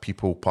with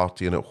people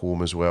partying at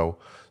home as well.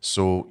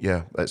 So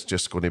yeah, it's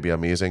just going to be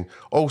amazing.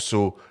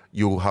 Also,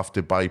 you'll have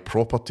to buy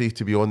property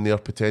to be on there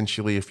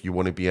potentially if you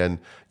want to be in,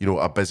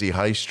 a busy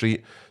high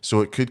street.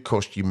 So it could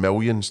cost you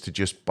millions to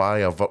just buy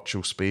a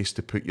virtual space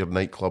to put your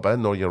nightclub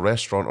in or your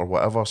restaurant or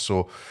whatever.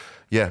 So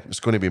yeah, it's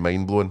going to be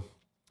mind-blowing.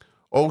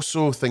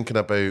 Also thinking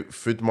about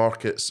food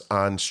markets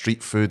and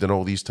street food and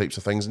all these types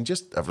of things and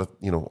just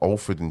all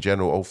food in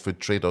general, all food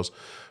traders.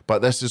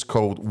 But this is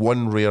called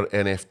One Rare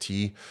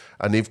NFT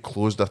and they've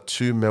closed a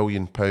 £2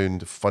 million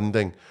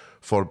funding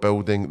for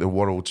building the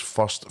world's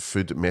first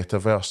food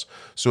metaverse.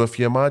 So if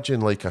you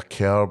imagine like a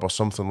Curb or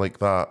something like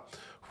that,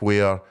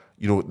 where,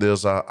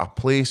 there's a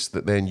place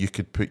that then you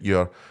could put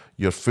your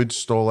food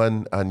stall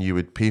in and you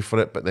would pay for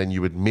it, but then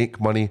you would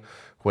make money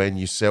when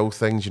you sell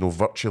things,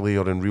 virtually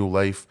or in real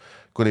life.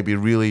 Going to be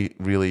really,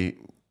 really,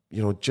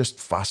 just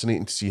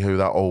fascinating to see how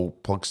that all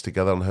plugs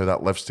together and how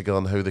that lives together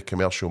and how the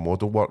commercial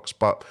model works.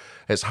 But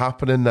it's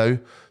happening now,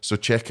 so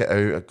check it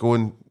out. Go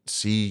and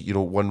see,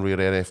 One Rare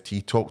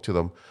NFT, talk to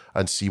them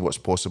and see what's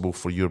possible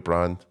for your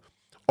brand.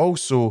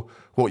 Also,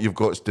 what you've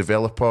got is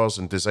developers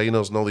and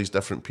designers and all these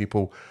different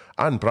people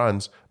and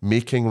brands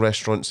making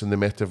restaurants in the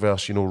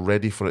metaverse,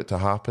 ready for it to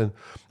happen.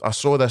 I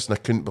saw this and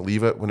I couldn't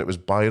believe it when it was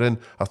Byron.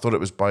 I thought it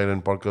was Byron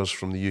Burgers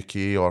from the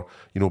UK or,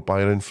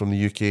 Byron from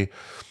the UK.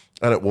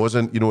 And it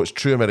wasn't. It's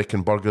True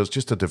American Burgers,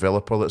 just a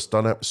developer that's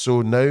done it.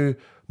 So now,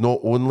 not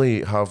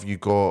only have you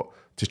got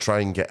to try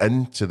and get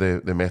into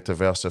the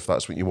metaverse if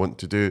that's what you want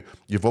to do,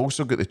 you've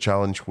also got the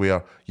challenge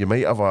where you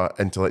might have an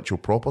intellectual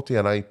property,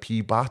 an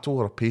IP battle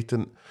or a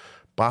patent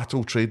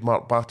battle,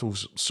 trademark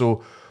battles.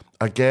 So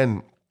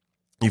again,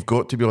 you've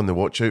got to be on the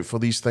watch out for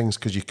these things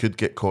because you could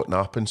get caught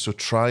napping. So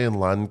try and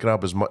land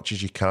grab as much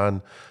as you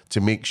can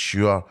to make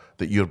sure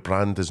that your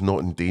brand is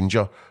not in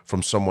danger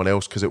from someone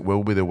else, because it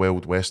will be the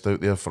Wild West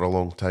out there for a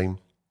long time.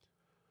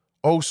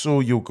 Also,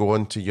 you'll go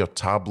onto your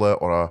tablet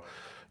or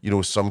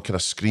some kind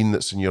of screen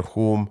that's in your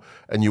home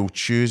and you'll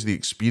choose the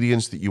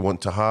experience that you want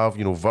to have,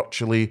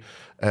 virtually.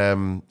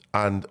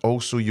 And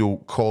also you'll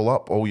call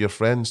up all your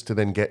friends to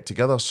then get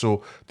together.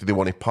 So do they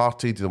want to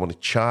party? Do they want to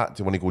chat?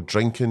 Do they want to go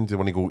drinking? Do they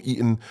want to go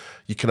eating?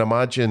 You can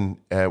imagine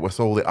with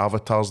all the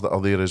avatars that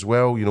are there as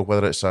well,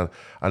 whether it's an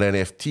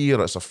NFT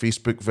or it's a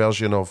Facebook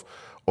version of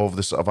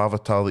the sort of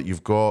avatar that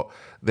you've got,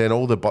 then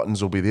all the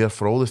buttons will be there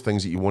for all the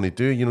things that you want to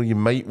do. You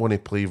might want to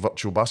play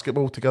virtual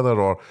basketball together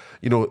or,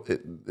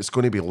 it's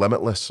going to be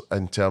limitless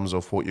in terms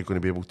of what you're going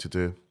to be able to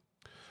do.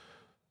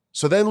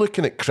 So then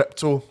looking at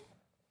crypto,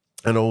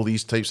 and all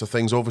these types of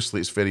things.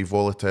 Obviously, it's very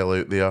volatile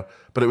out there,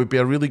 but it would be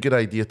a really good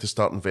idea to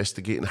start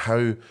investigating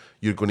how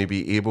you're going to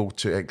be able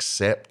to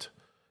accept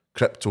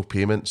crypto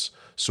payments.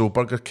 So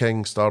Burger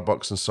King,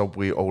 Starbucks and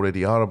Subway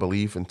already are, I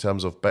believe, in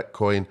terms of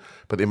Bitcoin,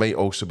 but they might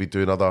also be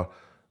doing other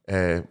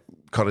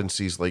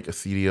currencies like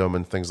Ethereum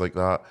and things like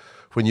that.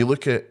 When you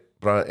look at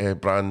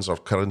brands or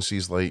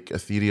currencies like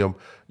Ethereum,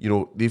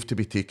 they have to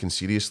be taken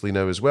seriously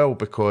now as well,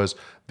 because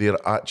their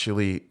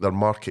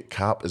market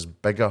cap is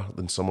bigger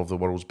than some of the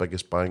world's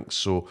biggest banks,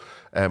 so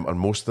and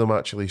most of them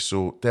actually,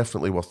 so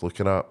definitely worth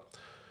looking at.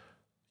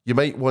 You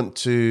might want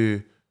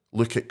to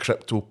look at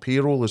crypto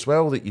payroll as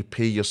well, that you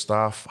pay your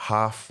staff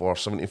half or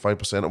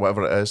 75% or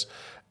whatever it is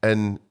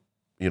in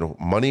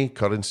money,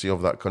 currency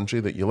of that country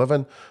that you live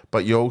in,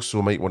 but you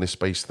also might want to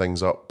spice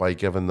things up by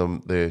giving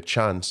them the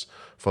chance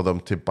for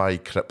them to buy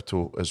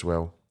crypto as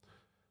well.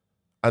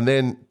 And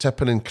then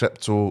tipping in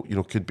crypto,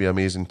 could be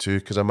amazing too,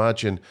 because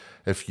imagine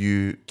if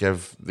you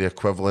give the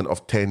equivalent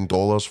of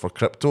 $10 for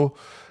crypto,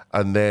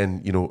 and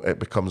then, it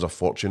becomes a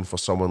fortune for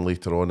someone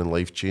later on in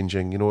life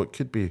changing. It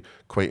could be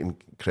quite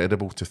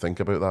incredible to think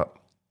about that.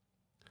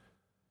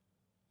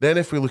 Then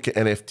if we look at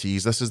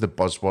NFTs, this is the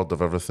buzzword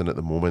of everything at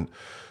the moment.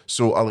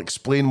 So I'll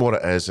explain what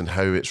it is and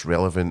how it's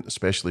relevant,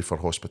 especially for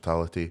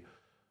hospitality.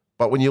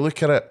 But when you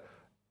look at it,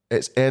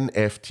 it's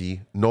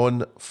NFT,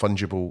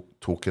 non-fungible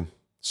token.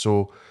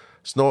 So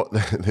it's not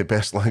the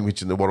best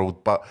language in the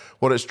world, but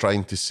what it's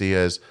trying to say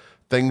is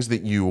things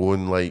that you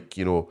own, like,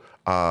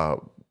 a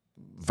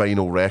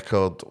vinyl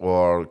record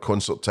or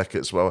concert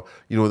tickets, well,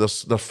 they're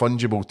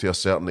fungible to a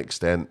certain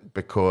extent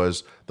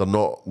because they're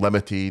not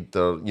limited,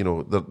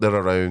 they're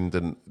around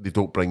and they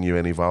don't bring you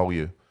any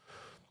value.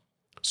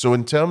 So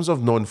in terms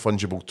of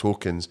non-fungible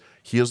tokens,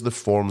 here's the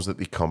forms that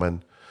they come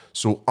in.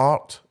 So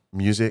art,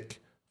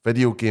 music,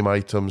 video game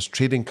items,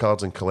 trading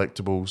cards and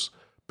collectibles,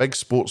 big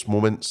sports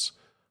moments,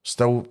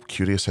 still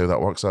curious how that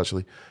works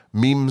actually,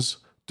 memes,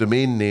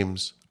 domain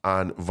names,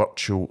 and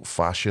virtual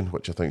fashion,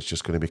 which I think is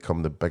just going to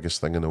become the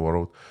biggest thing in the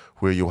world,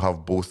 where you'll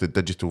have both the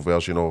digital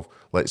version of,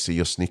 let's say,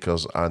 your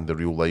sneakers and the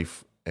real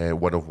life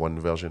one-of-one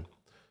version.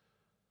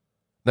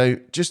 Now,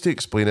 just to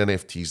explain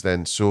NFTs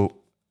then, so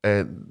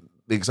the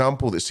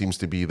example that seems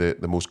to be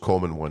the most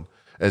common one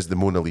is the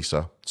Mona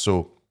Lisa.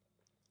 So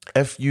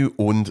if you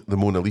owned the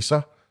Mona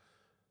Lisa,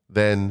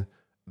 then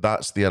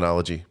that's the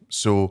analogy.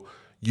 So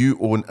you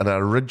own an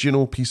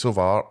original piece of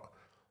art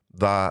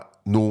that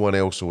no one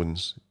else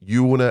owns.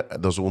 You own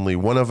it, there's only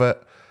one of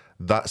it,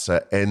 that's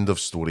it, end of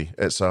story.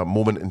 It's a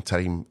moment in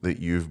time that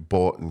you've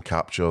bought and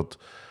captured,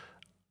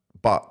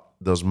 but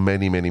there's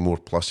many, many more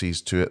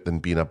pluses to it than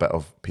being a bit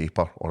of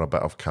paper or a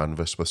bit of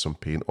canvas with some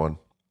paint on.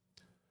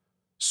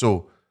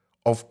 So,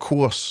 of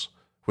course,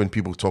 when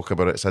people talk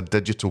about it, it's a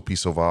digital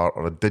piece of art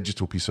or a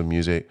digital piece of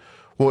music.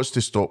 What's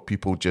to stop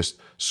people just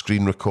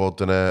screen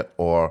recording it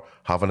or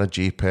having a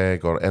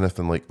JPEG or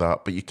anything like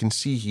that? But you can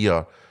see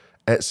here,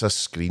 it's a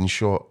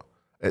screenshot.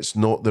 It's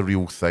not the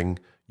real thing.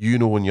 You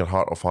know in your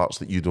heart of hearts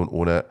that you don't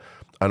own it.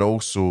 And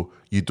also,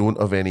 you don't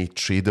have any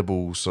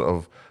tradable sort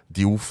of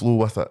deal flow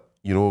with it.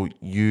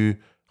 You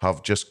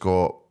have just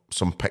got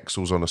some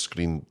pixels on a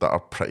screen that are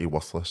pretty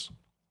worthless.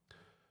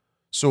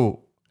 So,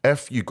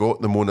 if you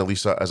got the Mona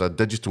Lisa as a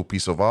digital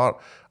piece of art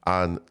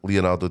and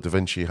Leonardo da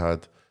Vinci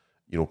had,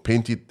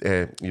 painted,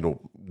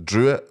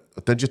 drew it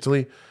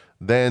digitally,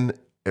 then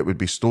it would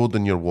be stored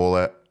in your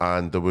wallet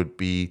and there would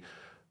be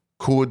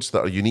codes that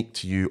are unique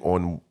to you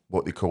on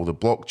what they call the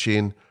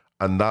blockchain,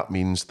 and that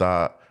means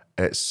that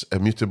it's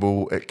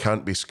immutable, it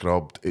can't be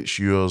scrubbed, it's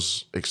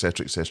yours,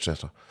 etc.,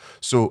 etc.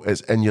 So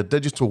it's in your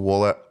digital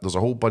wallet. There's a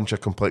whole bunch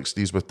of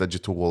complexities with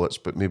digital wallets,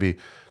 but maybe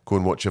go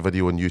and watch a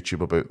video on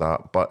YouTube about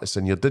that. But it's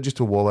in your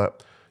digital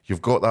wallet.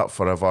 You've got that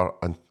forever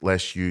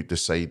unless you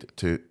decide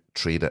to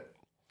trade it.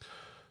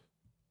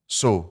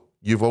 So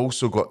you've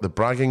also got the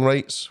bragging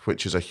rights,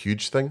 which is a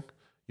huge thing.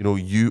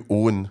 You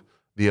own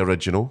the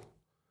original.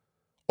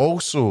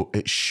 Also,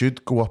 it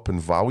should go up in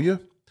value.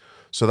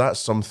 So that's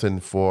something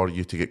for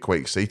you to get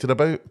quite excited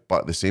about.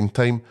 But at the same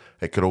time,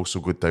 it could also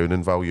go down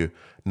in value.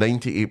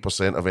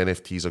 98% of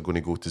NFTs are going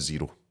to go to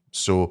zero.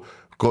 So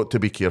got to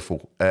be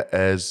careful. It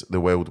is the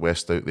Wild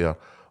West out there.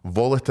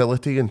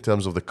 Volatility in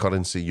terms of the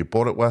currency you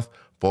bought it with.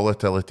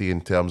 Volatility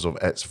in terms of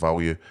its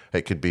value.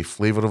 It could be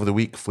flavour of the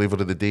week, flavour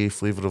of the day,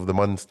 flavour of the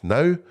month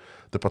now,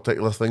 the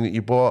particular thing that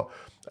you bought.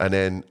 And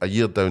then a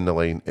year down the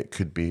line, it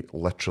could be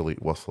literally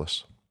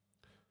worthless.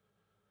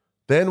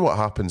 Then what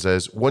happens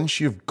is, once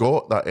you've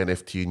got that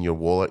NFT in your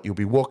wallet, you'll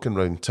be walking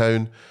around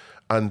town,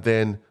 and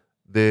then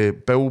the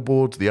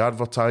billboard, the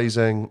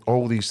advertising,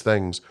 all these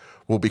things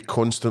will be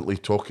constantly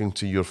talking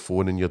to your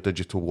phone and your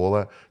digital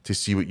wallet to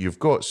see what you've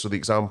got. So the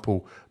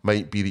example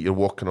might be that you're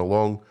walking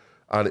along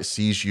and it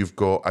sees you've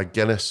got a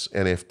Guinness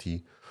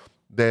NFT.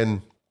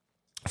 Then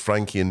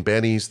Frankie and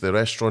Benny's, the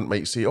restaurant,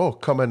 might say, oh,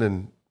 come in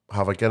and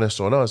have a Guinness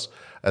on us.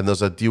 And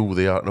there's a deal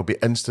there, and it'll be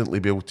instantly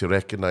be able to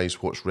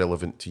recognise what's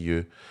relevant to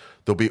you.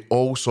 There'll be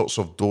all sorts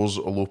of doors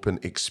that will open,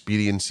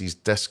 experiences,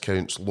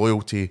 discounts,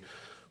 loyalty,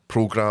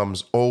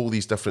 programs, all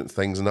these different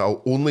things. And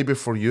that'll only be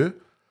for you.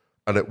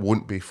 and it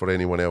won't be for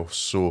anyone else.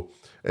 So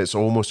it's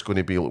almost going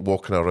to be like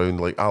walking around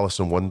like Alice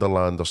in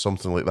Wonderland or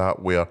something like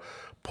that, where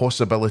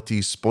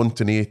possibilities,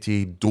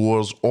 spontaneity,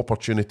 doors,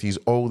 opportunities,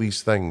 all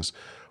these things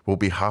will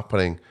be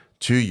happening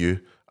to you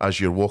as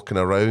you're walking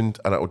around,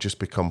 and it will just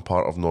become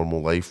part of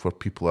normal life, where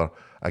people are,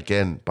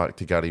 again, back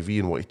to Gary Vee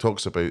and what he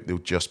talks about, they'll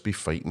just be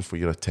fighting for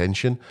your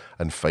attention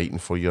and fighting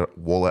for your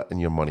wallet and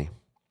your money.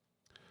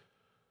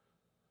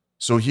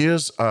 So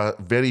here's a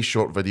very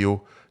short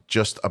video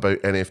just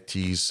about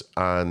NFTs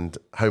and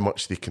how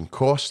much they can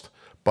cost,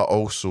 but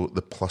also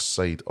the plus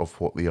side of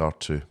what they are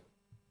too.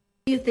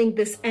 Do you think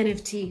this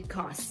NFT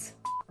costs?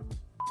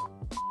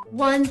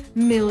 $1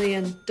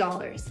 million.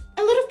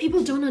 A lot of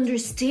people don't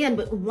understand,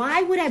 but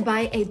why would I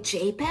buy a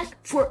JPEG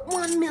for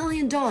 $1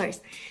 million?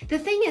 The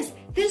thing is,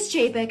 this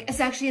JPEG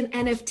is actually an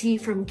NFT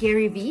from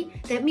Gary Vee.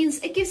 That means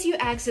it gives you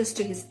access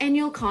to his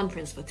annual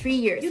conference for 3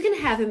 years. You can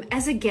have him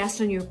as a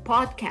guest on your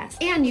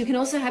podcast, and you can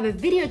also have a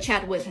video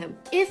chat with him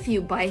if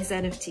you buy his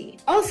NFT.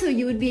 Also,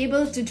 you would be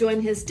able to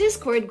join his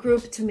Discord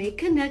group to make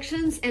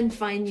connections and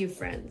find new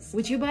friends.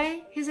 Would you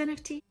buy his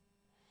NFT?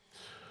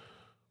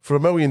 For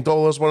 $1 million,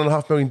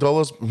 $1.5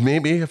 million,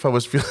 maybe if I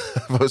was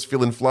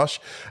feeling flush.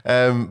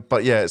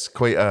 But yeah, it's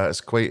quite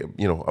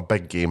a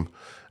big game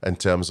in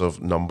terms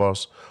of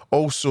numbers.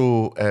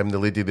 Also, the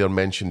lady there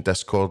mentioned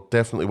Discord.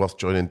 Definitely worth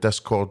joining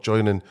Discord,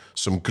 joining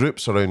some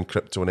groups around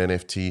crypto and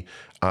NFT,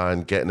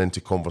 and getting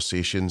into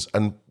conversations.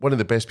 And one of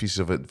the best pieces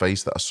of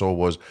advice that I saw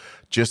was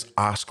just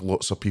ask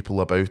lots of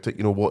people about it.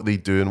 You know, what they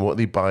do and what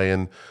they buy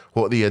and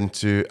what they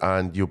into,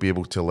 and you'll be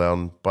able to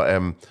learn.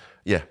 But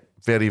yeah,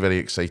 very, very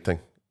exciting.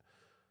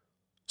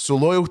 So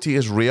loyalty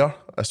is rare,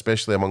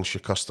 especially amongst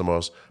your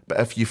customers, but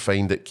if you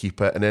find it, keep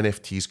it, and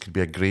NFTs could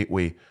be a great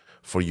way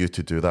for you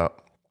to do that.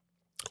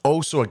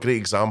 Also, a great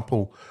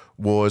example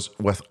was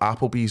with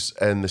Applebee's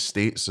in the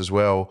States as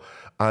well,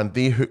 and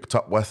they hooked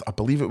up with, I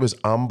believe it was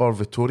Amber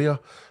Vittoria,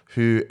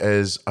 who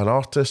is an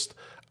artist,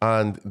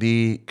 and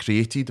they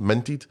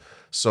minted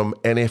some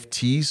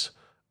NFTs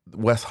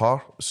with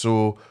her,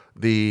 so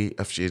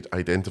if she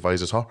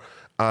identifies as her,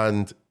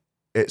 and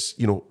it's,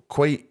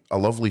 quite a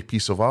lovely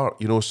piece of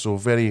art, so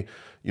very,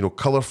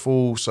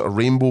 colourful, sort of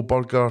rainbow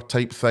burger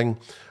type thing.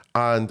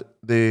 And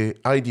the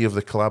idea of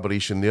the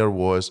collaboration there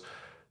was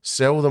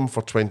sell them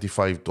for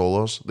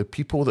 $25. The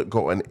people that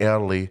got in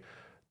early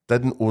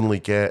didn't only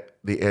get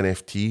the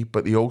NFT,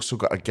 but they also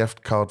got a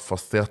gift card for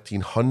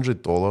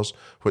 $1,300,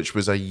 which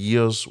was a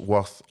year's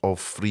worth of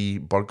free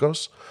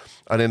burgers.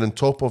 And then on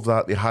top of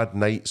that, they had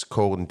nights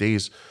and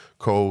days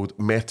called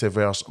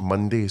Metaverse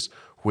Mondays,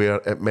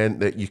 where it meant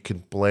that you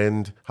could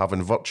blend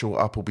having virtual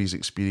Applebee's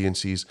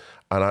experiences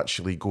and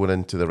actually going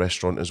into the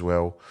restaurant as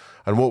well.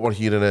 And what we're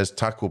hearing is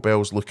Taco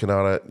Bell's looking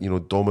at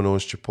it,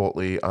 Domino's,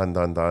 Chipotle,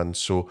 and.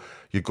 So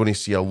you're going to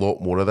see a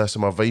lot more of this.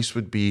 And my advice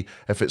would be,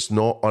 if it's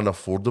not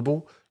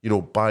unaffordable,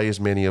 buy as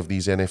many of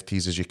these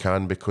NFTs as you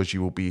can, because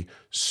you will be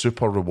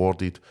super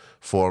rewarded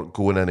for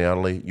going in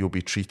early. You'll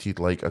be treated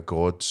like a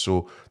god.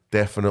 So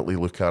definitely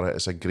look at it.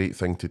 It's a great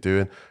thing to do.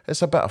 And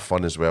it's a bit of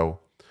fun as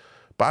well.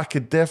 But I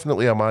could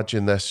definitely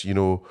imagine this,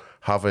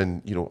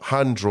 having,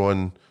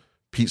 hand-drawn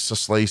pizza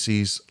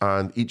slices,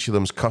 and each of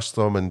them's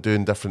custom and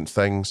doing different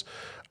things.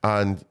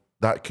 And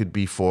that could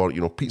be for,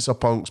 Pizza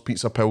Punks,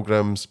 Pizza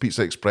Pilgrims,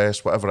 Pizza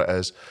Express, whatever it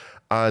is.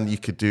 And you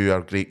could do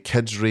a great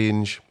kids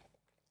range.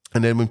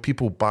 And then when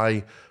people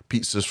buy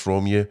pizzas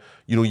from you,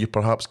 you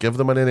perhaps give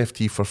them an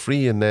NFT for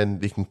free, and then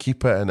they can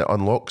keep it, and it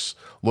unlocks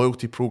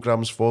loyalty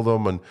programs for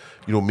them. And,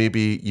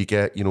 maybe you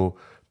get,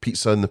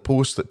 pizza in the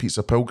post at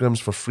Pizza Pilgrims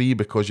for free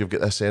because you've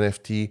got this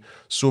NFT.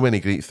 So many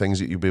great things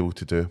that you'll be able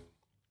to do.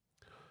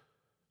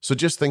 So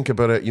just think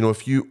about it,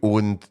 if you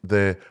owned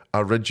the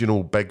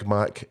original Big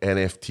Mac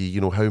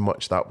NFT, how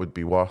much that would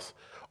be worth.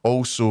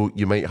 Also,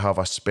 you might have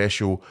a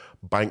special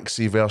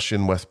Banksy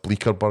version with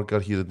Bleecker Burger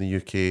here in the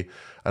UK.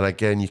 And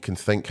again, you can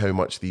think how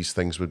much these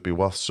things would be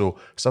worth. So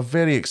it's a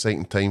very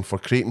exciting time for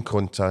creating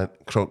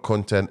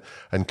content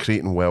and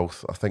creating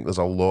wealth. I think there's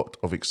a lot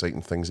of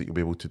exciting things that you'll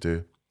be able to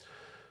do.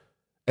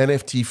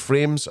 NFT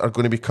frames are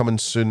going to be coming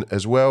soon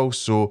as well,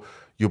 so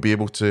you'll be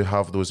able to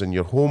have those in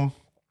your home,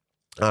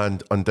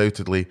 and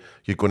undoubtedly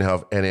you're going to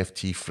have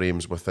NFT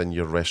frames within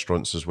your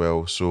restaurants as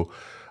well, so,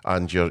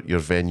 and your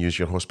venues,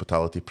 your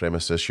hospitality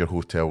premises, your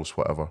hotels,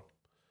 whatever.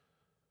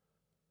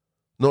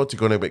 Not to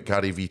go on about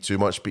Gary Vee too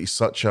much, but he's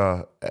such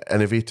an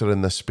innovator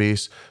in this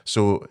space.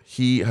 So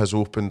he has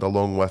opened,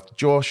 along with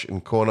Josh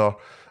and Connor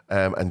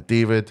and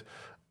David,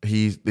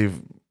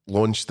 they've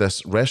launched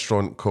this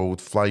restaurant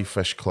called Fly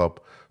Fish Club.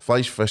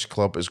 Fly Fish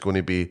Club is going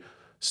to be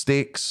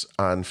steaks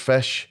and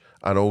fish,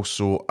 and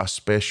also a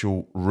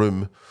special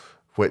room,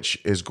 which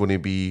is going to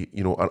be,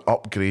 an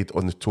upgrade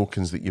on the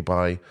tokens that you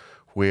buy,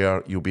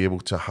 where you'll be able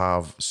to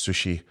have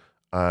sushi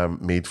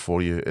made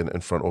for you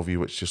in front of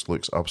you, which just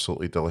looks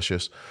absolutely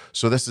delicious.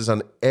 So this is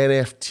an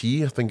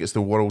NFT. I think it's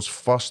the world's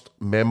first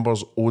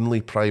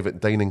members-only private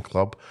dining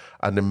club,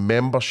 and the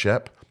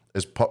membership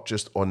is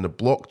purchased on the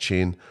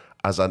blockchain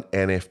as an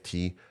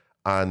NFT,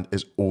 and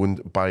is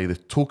owned by the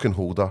token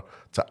holder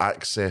to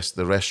access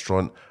the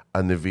restaurant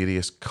and the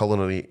various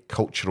culinary,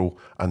 cultural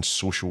and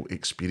social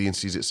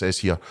experiences, it says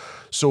here.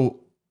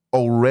 So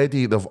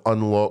already they've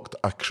unlocked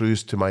a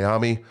cruise to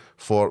Miami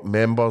for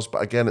members,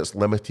 but again, it's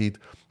limited,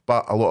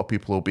 but a lot of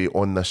people will be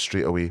on this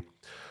straight away.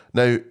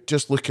 Now,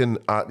 just looking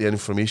at the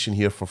information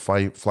here for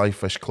Fly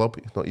Fish Club,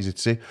 it's not easy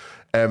to say,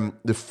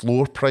 the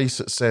floor price,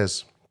 it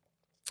says,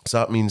 so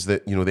that means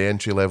that, you know, the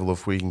entry level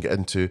of where you can get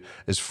into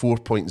is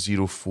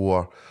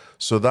 4.04.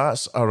 So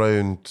that's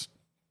around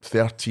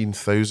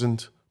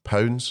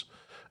 £13,000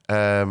 or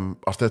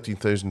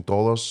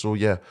 $13,000. So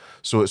yeah,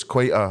 so it's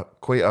quite a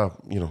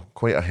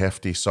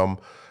hefty sum.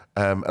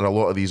 And a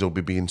lot of these will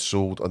be being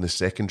sold on the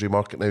secondary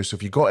market now. So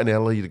if you got in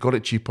early, you got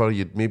it cheaper,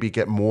 you'd maybe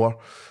get more.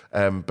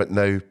 But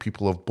now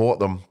people have bought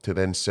them to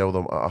then sell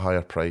them at a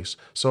higher price.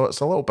 So it's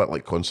a little bit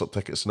like concert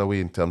tickets in a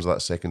way in terms of that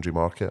secondary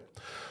market.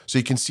 So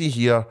you can see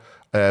here,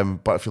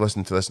 but if you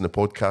listen to this in the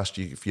podcast,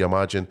 if you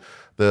imagine,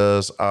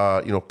 there's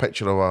a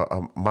picture of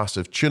a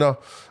massive tuna,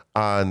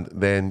 and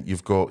then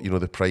you've got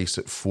the price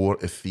at 4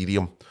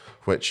 Ethereum,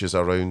 which is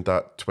around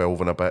that 12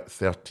 and a bit,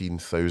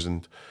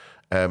 13,000.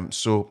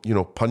 So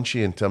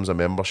punchy in terms of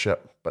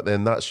membership, but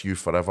then that's you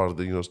forever.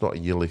 It's not a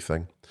yearly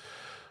thing.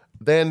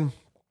 Then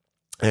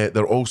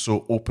they're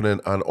also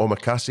opening an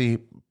omakase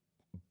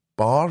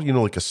bar,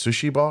 like a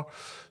sushi bar.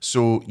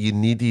 So you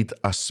needed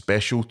a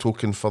special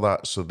token for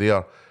that. So they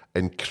are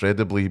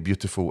incredibly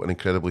beautiful and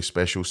incredibly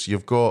special. So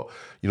you've got,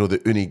 the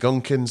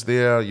unigunkins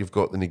there, you've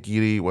got the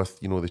nigiri with,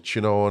 the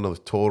tuna on or the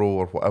toro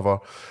or whatever.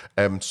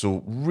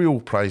 So real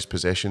prized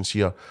possessions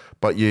here.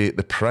 But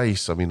the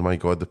price, my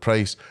God, the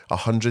price,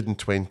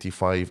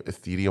 125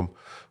 Ethereum,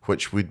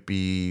 which would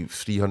be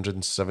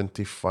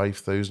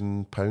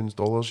 £375,000,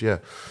 dollars. Yeah.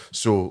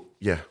 So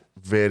yeah,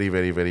 very,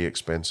 very, very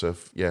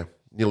expensive. Yeah.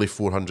 Nearly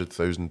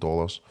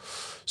 $400,000.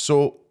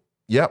 So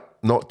yeah,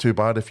 not too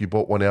bad if you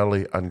bought one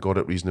early and got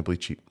it reasonably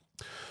cheap.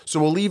 So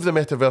we'll leave the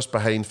metaverse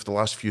behind for the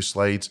last few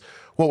slides.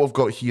 What we've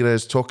got here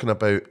is talking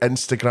about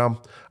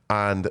Instagram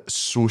and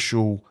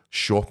social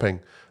shopping.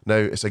 Now,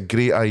 it's a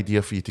great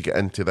idea for you to get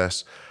into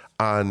this.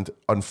 And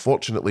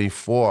unfortunately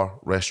for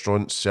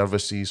restaurants,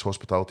 services,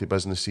 hospitality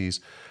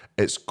businesses,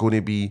 it's going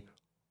to be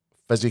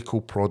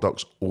physical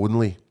products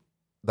only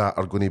that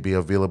are going to be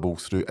available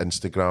through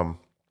Instagram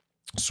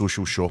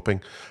social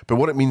shopping. But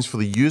what it means for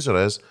the user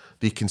is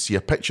they can see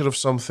a picture of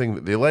something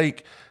that they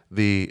like,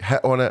 they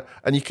hit on it,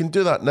 and you can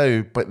do that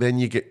now, but then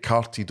you get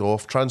transported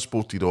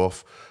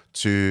off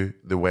to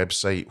the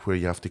website where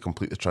you have to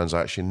complete the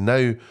transaction.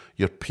 Now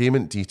your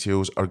payment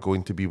details are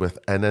going to be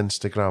within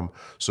Instagram,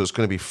 so it's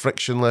going to be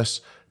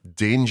frictionless,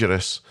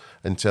 dangerous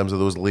in terms of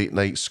those late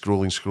night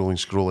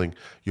scrolling.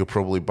 You'll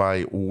probably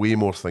buy way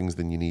more things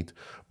than you need,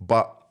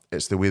 but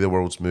it's the way the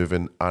world's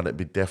moving, and it'd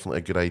be definitely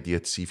a good idea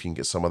to see if you can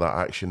get some of that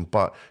action,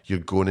 but you're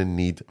going to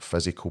need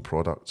physical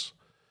products.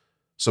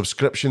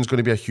 Subscription is going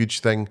to be a huge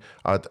thing.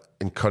 I'd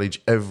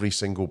encourage every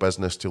single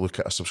business to look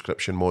at a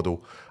subscription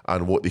model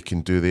and what they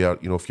can do there.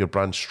 If your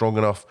brand's strong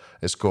enough,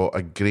 it's got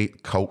a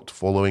great cult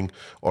following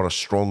or a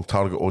strong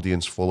target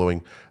audience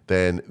following,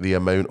 then the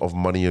amount of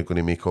money you're going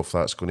to make off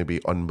that's going to be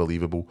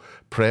unbelievable.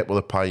 Pret were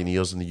the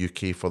pioneers in the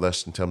UK for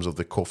this in terms of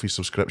the coffee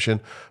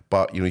subscription,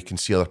 but you can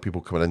see other people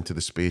coming into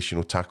the space,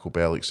 Taco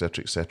Bell,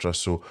 etc., etc.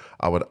 So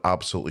I would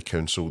absolutely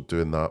counsel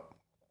doing that.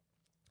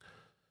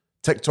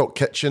 TikTok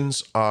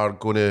kitchens are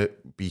going to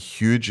be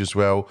huge as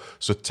well.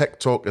 So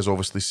TikTok has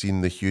obviously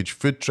seen the huge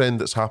food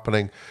trend that's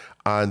happening,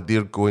 and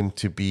they're going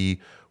to be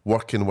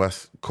working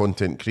with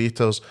content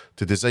creators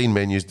to design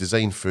menus,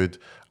 design food,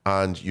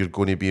 and you're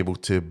going to be able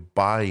to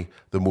buy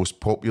the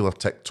most popular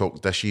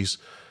TikTok dishes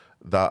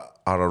that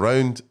are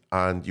around,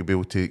 and you'll be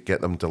able to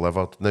get them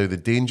delivered. Now, the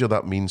danger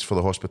that means for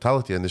the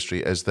hospitality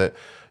industry is that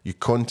your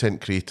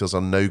content creators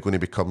are now going to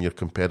become your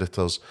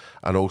competitors,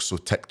 and also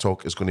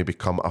TikTok is going to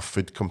become a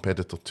food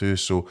competitor too.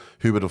 So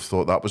who would have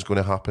thought that was going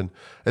to happen?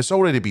 It's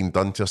already been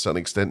done to a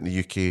certain extent in the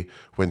UK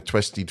when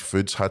Twisted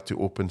Foods had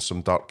to open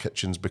some dark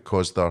kitchens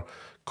because their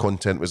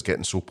content was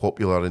getting so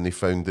popular and they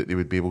found that they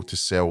would be able to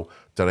sell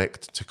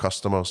direct to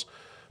customers.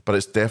 But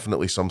it's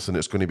definitely something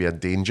that's going to be a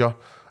danger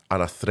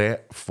and a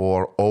threat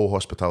for all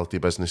hospitality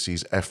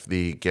businesses if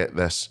they get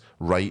this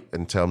right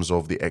in terms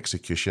of the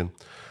execution.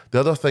 The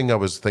other thing I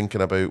was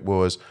thinking about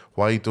was,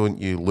 why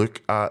don't you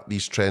look at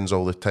these trends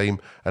all the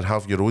time and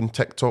have your own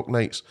TikTok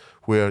nights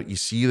where you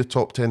see the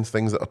top 10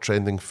 things that are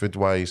trending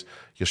food-wise.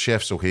 Your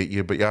chefs will hate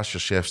you, but you ask your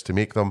chefs to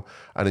make them,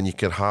 and then you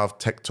can have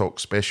TikTok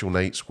special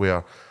nights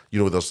where,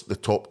 there's the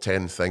top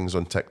 10 things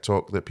on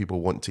TikTok that people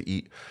want to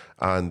eat,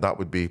 and that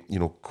would be,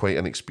 quite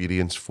an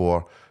experience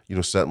for,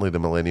 certainly the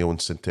millennial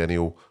and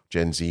centennial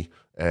Gen Z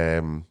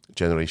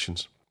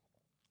generations.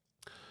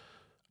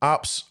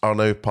 Apps are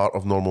now part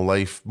of normal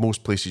life.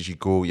 Most places you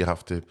go, you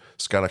have to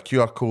scan a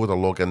QR code or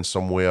log in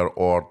somewhere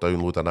or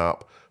download an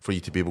app for you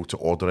to be able to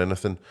order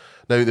anything.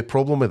 Now, the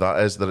problem with that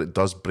is that it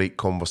does break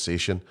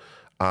conversation,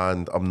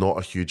 and I'm not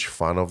a huge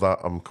fan of that.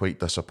 I'm quite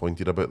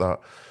disappointed about that,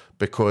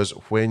 because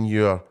when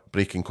you're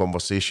breaking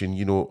conversation,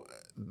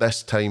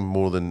 this time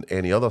more than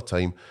any other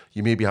time,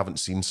 you maybe haven't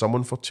seen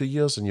someone for 2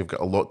 years and you've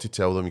got a lot to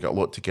tell them, you've got a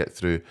lot to get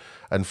through.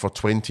 And for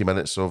 20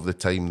 minutes of the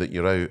time that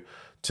you're out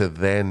to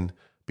then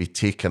be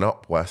taken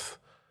up with,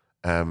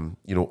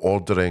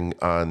 ordering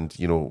and,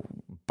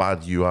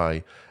 bad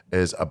UI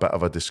is a bit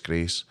of a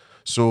disgrace.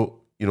 So,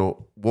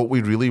 what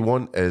we really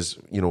want is,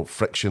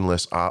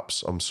 frictionless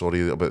apps. I'm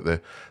sorry about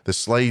the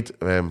slide.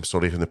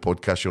 Sorry from the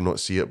podcast, you'll not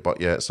see it, but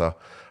yeah, it's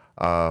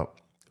a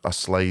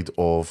slide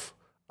of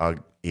a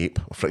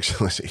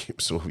frictionless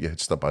ape. So yeah,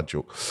 just a bad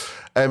joke.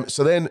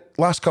 So then,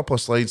 last couple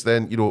of slides.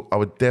 Then I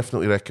would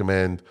definitely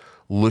recommend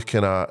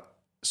looking at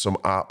some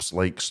apps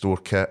like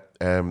StoreKit.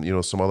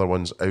 Some other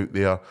ones out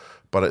there,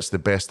 but it's the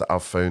best that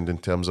I've found in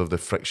terms of the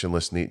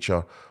frictionless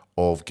nature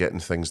of getting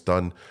things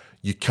done.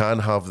 You can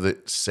have the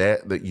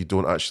set that you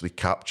don't actually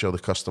capture the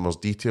customer's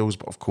details,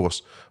 but of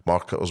course,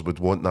 marketers would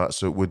want that,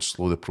 so it would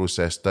slow the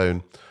process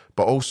down.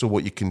 But also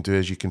what you can do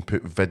is you can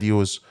put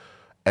videos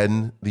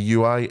in the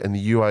UI, and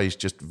the UI is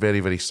just very,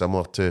 very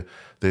similar to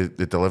the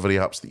delivery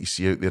apps that you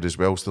see out there as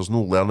well. So there's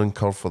no learning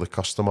curve for the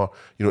customer.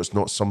 It's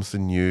not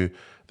something new.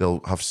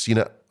 They'll have seen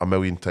it a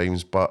million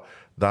times, but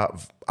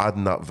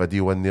adding that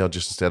video in there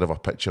just instead of a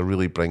picture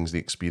really brings the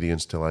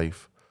experience to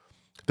life.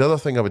 The other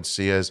thing I would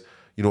say is,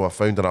 I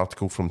found an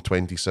article from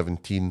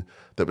 2017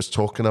 that was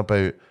talking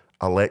about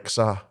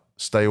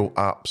Alexa-style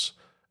apps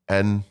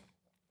in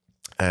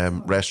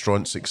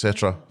restaurants,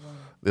 etc.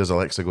 There's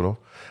Alexa going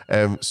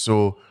off.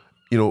 So,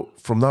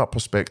 from that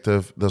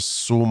perspective, there's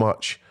so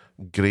much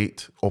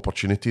great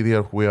opportunity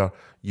there where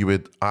you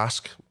would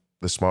ask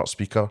the smart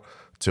speaker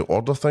to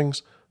order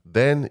things,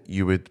 then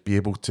you would be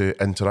able to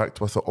interact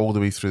with it all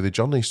the way through the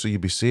journey. So you'd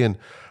be saying,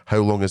 how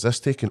long is this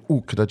taking? Oh,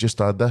 could I just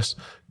add this?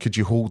 Could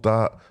you hold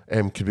that?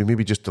 Could we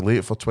maybe just delay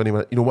it for 20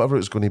 minutes? Whatever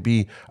it's going to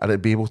be, and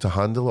it'd be able to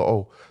handle it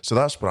all. So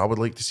that's where I would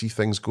like to see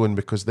things going,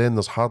 because then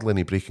there's hardly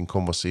any break in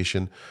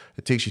conversation.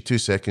 It takes you 2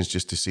 seconds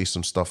just to say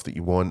some stuff that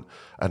you want,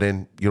 and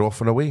then you're off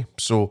and away.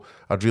 So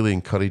I'd really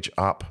encourage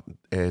app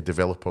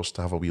developers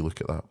to have a wee look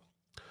at that.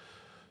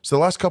 So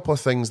the last couple of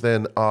things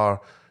then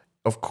are,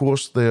 of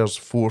course, there's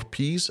 4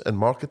 Ps in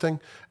marketing.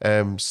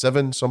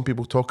 7, some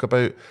people talk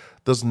about.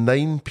 There's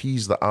 9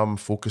 Ps that I'm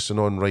focusing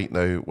on right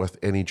now with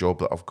any job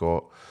that I've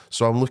got.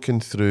 So I'm looking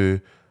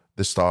through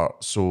the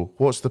start. So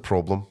what's the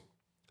problem?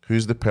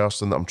 Who's the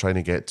person that I'm trying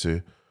to get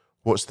to?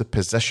 What's the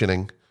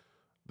positioning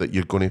that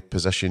you're going to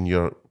position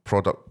your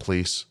product,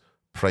 place,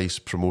 price,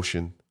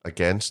 promotion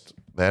against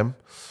them?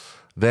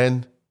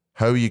 Then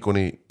how are you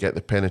going to get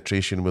the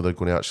penetration where they're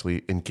going to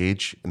actually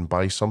engage and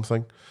buy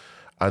something?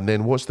 And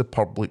then what's the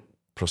public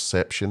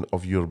perception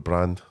of your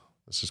brand?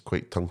 This is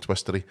quite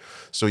tongue-twistery.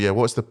 So yeah,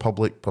 what's the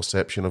public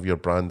perception of your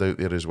brand out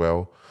there as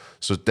well?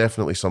 So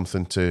definitely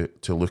something to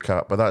look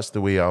at. But that's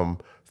the way I'm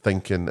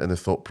thinking in the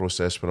thought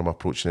process when I'm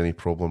approaching any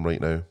problem right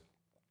now.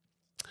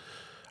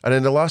 And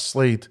then the last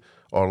slide,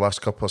 or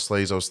last couple of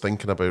slides I was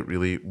thinking about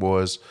really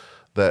was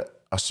that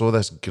I saw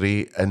this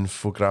great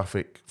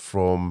infographic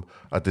from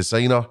a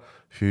designer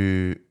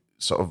who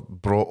sort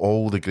of brought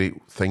all the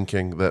great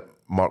thinking that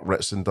Mark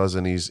Ritson does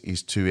in his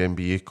 2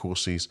 MBA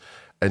courses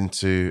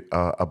into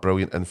a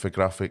brilliant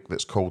infographic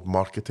that's called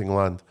Marketing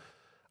Land.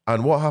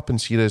 And what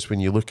happens here is when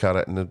you look at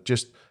it, and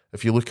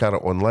if you look at it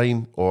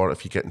online, or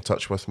if you get in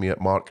touch with me at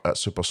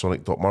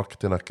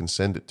mark@supersonic.marketing, I can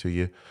send it to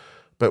you.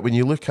 But when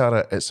you look at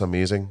it, it's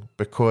amazing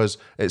because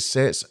it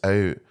sets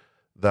out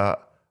that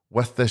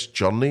with this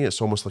journey,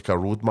 it's almost like a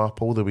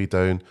roadmap all the way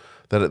down,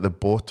 that at the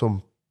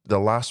bottom, the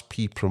last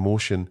P,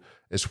 promotion,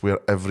 is where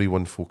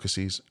everyone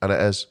focuses. And it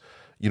is,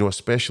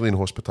 especially in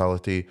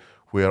hospitality,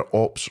 where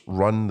ops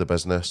run the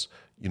business,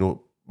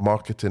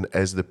 marketing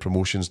is the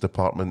promotions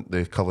department,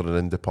 the colouring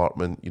in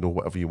department,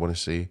 whatever you want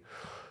to say.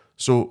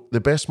 So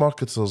the best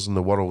marketers in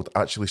the world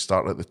actually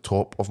start at the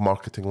top of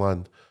Marketing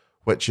Land,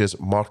 which is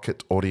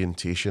market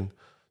orientation.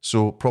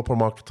 So proper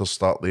marketers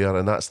start there,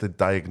 and that's the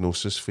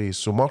diagnosis phase.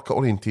 So market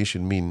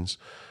orientation means,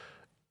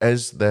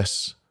 is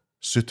this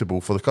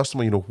suitable for the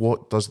customer?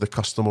 What does the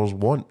customers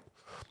want?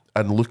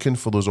 And looking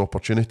for those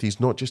opportunities,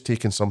 not just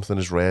taking something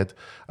as read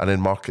and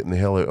then marketing the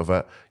hell out of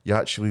it. You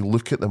actually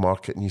look at the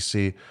market and you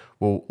say,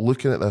 well,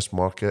 looking at this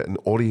market and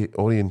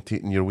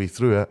orientating your way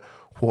through it,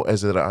 what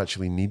is it that it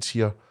actually needs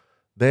here?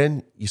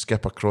 Then you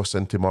skip across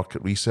into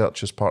market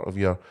research as part of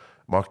your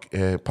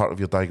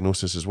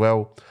diagnosis as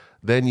well.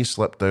 Then you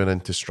slip down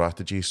into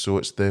strategy. So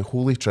it's the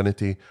holy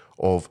trinity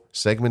of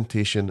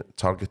segmentation,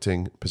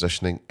 targeting,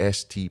 positioning,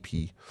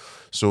 STP.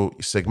 So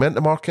you segment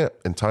the market,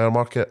 entire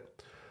market.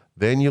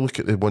 Then you look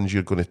at the ones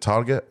you're going to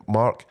target.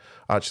 Mark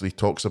actually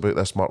talks about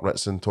this, Mark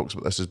Ritson talks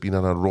about this as being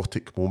an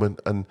erotic moment.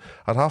 And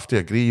I'd have to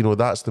agree,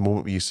 that's the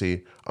moment where you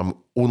say, I'm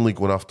only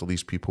going after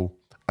these people.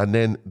 And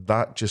then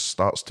that just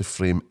starts to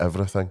frame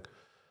everything.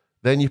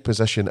 Then you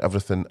position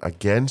everything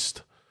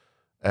against,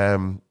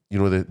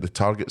 the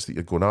targets that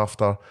you're going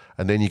after.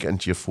 And then you get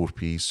into your 4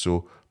 Ps.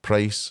 So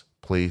price,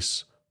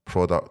 place,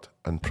 product,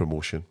 and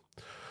promotion.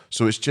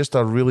 So it's just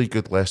a really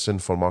good lesson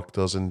for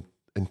marketers in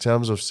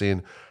terms of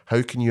saying,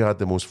 how can you add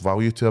the most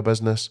value to a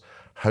business?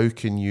 how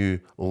can you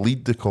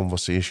lead the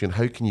conversation,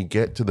 how can you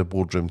get to the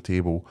boardroom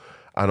table,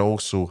 and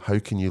also how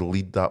can you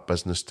lead that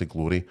business to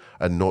glory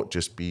and not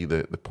just be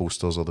the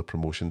posters or the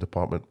promotion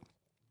department.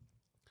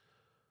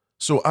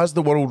 So as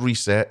the world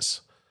resets,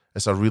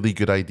 it's a really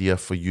good idea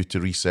for you to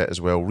reset as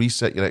well.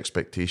 Reset your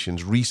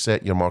expectations,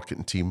 reset your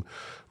marketing team,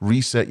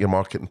 reset your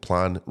marketing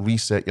plan,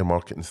 reset your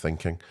marketing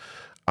thinking,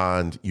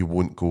 and you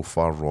won't go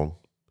far wrong.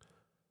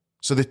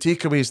 So the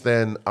takeaways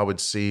then, I would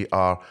say,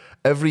 are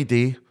every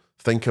day,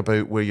 think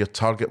about where your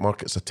target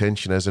market's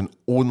attention is and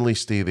only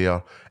stay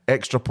there.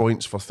 Extra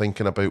points for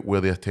thinking about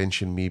where the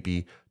attention may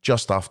be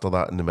just after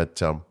that in the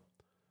midterm.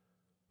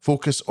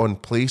 Focus on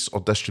place or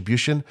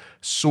distribution.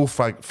 So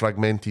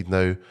fragmented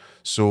now,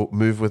 so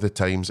move with the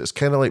times. It's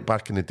kind of like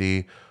back in the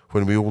day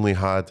when we only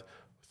had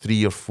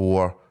 3 or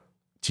 4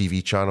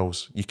 TV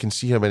channels. You can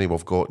see how many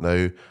we've got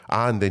now,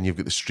 and then you've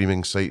got the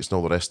streaming sites and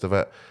all the rest of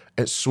it.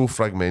 It's so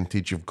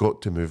fragmented, you've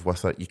got to move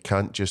with it. You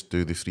can't just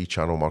do the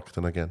 3-channel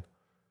marketing again.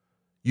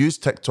 Use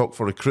TikTok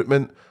for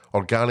recruitment,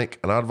 organic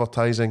and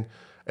advertising.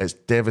 It's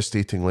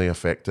devastatingly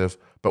effective,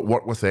 but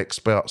work with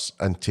experts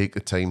and take the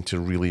time to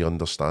really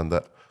understand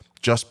it.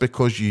 Just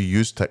because you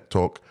use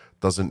TikTok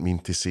doesn't mean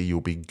to say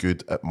you'll be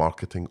good at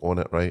marketing on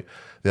it, right?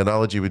 The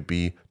analogy would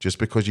be just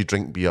because you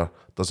drink beer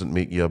doesn't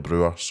make you a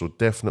brewer. So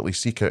definitely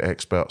seek out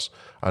experts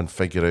and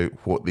figure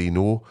out what they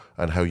know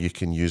and how you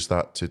can use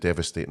that to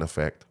devastating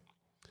effect.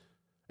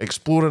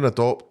 Explore and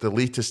adopt the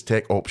latest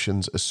tech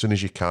options as soon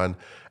as you can.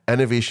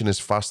 Innovation is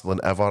faster than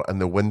ever, and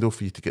the window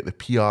for you to get the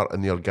PR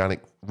and the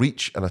organic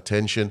reach and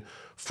attention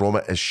from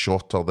it is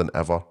shorter than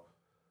ever.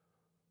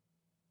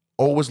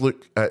 Always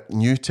look at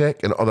new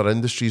tech in other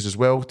industries as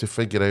well to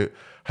figure out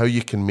how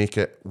you can make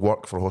it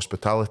work for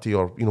hospitality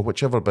or,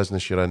 whichever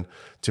business you're in,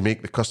 to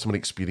make the customer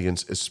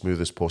experience as smooth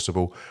as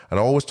possible. And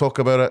I always talk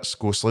about it,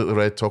 go slightly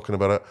red talking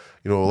about it,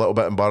 a little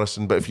bit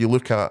embarrassing. But if you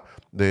look at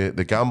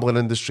the gambling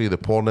industry, the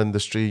porn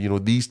industry,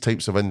 these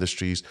types of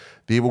industries,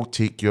 they will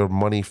take your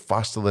money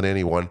faster than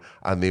anyone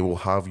and they will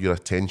have your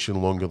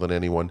attention longer than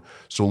anyone.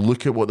 So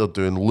look at what they're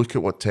doing, look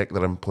at what tech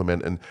they're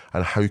implementing,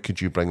 and how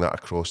could you bring that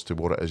across to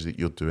what it is that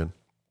you're doing.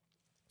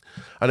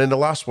 And then the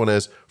last one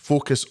is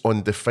focus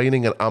on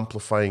defining and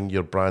amplifying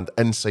your brand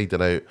inside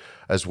and out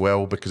as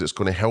well, because it's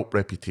going to help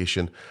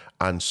reputation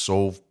and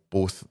solve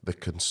both the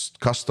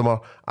customer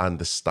and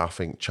the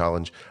staffing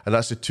challenge. And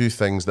that's the 2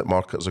 things that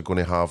marketers are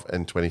going to have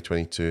in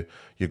 2022.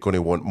 You're going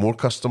to want more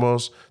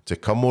customers to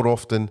come more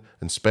often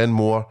and spend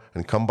more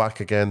and come back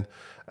again.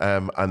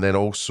 And then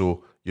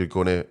also you're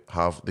going to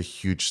have the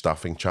huge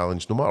staffing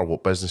challenge. No matter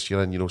what business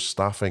you're in,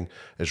 staffing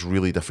is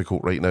really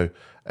difficult right now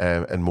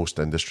in most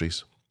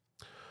industries.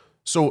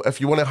 So if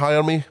you want to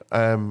hire me,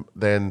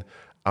 then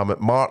I'm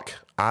at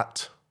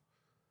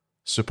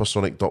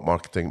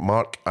mark@supersonic.marketing,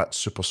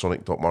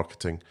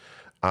 mark@supersonic.marketing,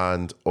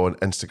 and on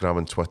Instagram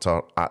and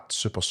Twitter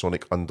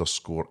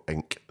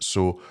 @supersonic_inc.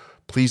 So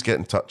please get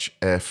in touch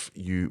if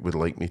you would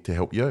like me to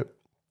help you out.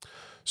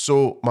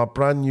 So my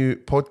brand new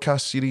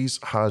podcast series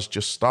has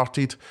just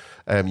started.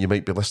 You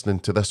might be listening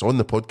to this on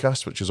the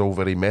podcast, which is all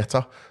very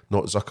meta,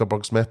 not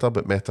Zuckerberg's meta,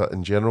 but meta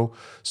in general.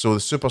 So the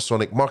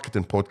Supersonic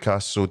Marketing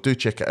Podcast, so do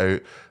check it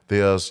out.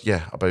 There's,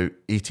 about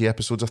 80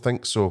 episodes, I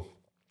think. So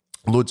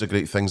loads of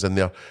great things in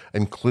there,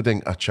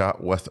 including a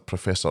chat with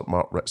Professor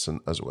Mark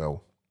Ritson as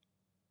well.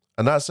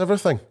 And that's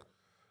everything.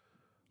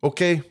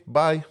 Okay,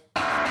 bye.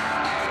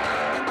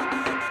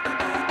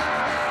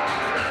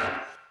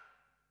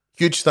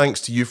 Huge thanks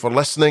to you for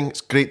listening.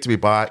 It's great to be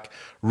back.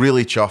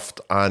 Really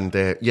chuffed. And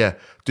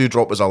do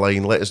drop us a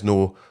line. Let us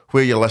know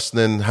where you're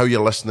listening, how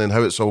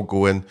it's all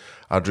going.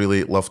 I'd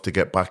really love to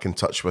get back in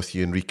touch with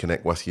you and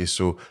reconnect with you.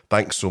 So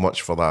thanks so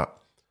much for that.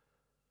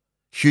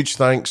 Huge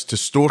thanks to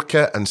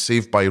StoreKit and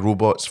Saved by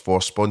Robots for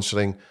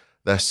sponsoring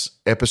this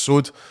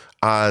episode.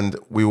 And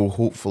we will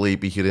hopefully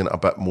be hearing a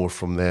bit more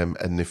from them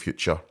in the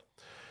future.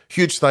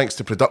 Huge thanks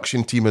to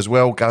production team as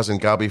well, Gaz and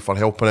Gabby, for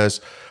helping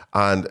us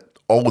and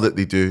all that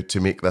they do to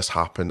make this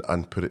happen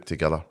and put it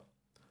together.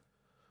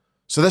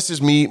 So this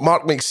is me,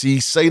 Mark McC,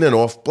 signing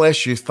off.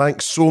 Bless you.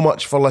 Thanks so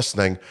much for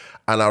listening.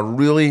 And I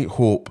really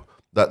hope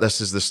that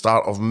this is the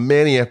start of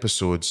many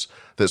episodes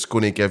that's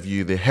going to give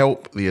you the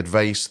help, the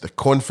advice, the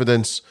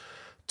confidence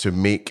to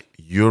make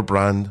your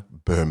brand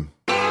boom.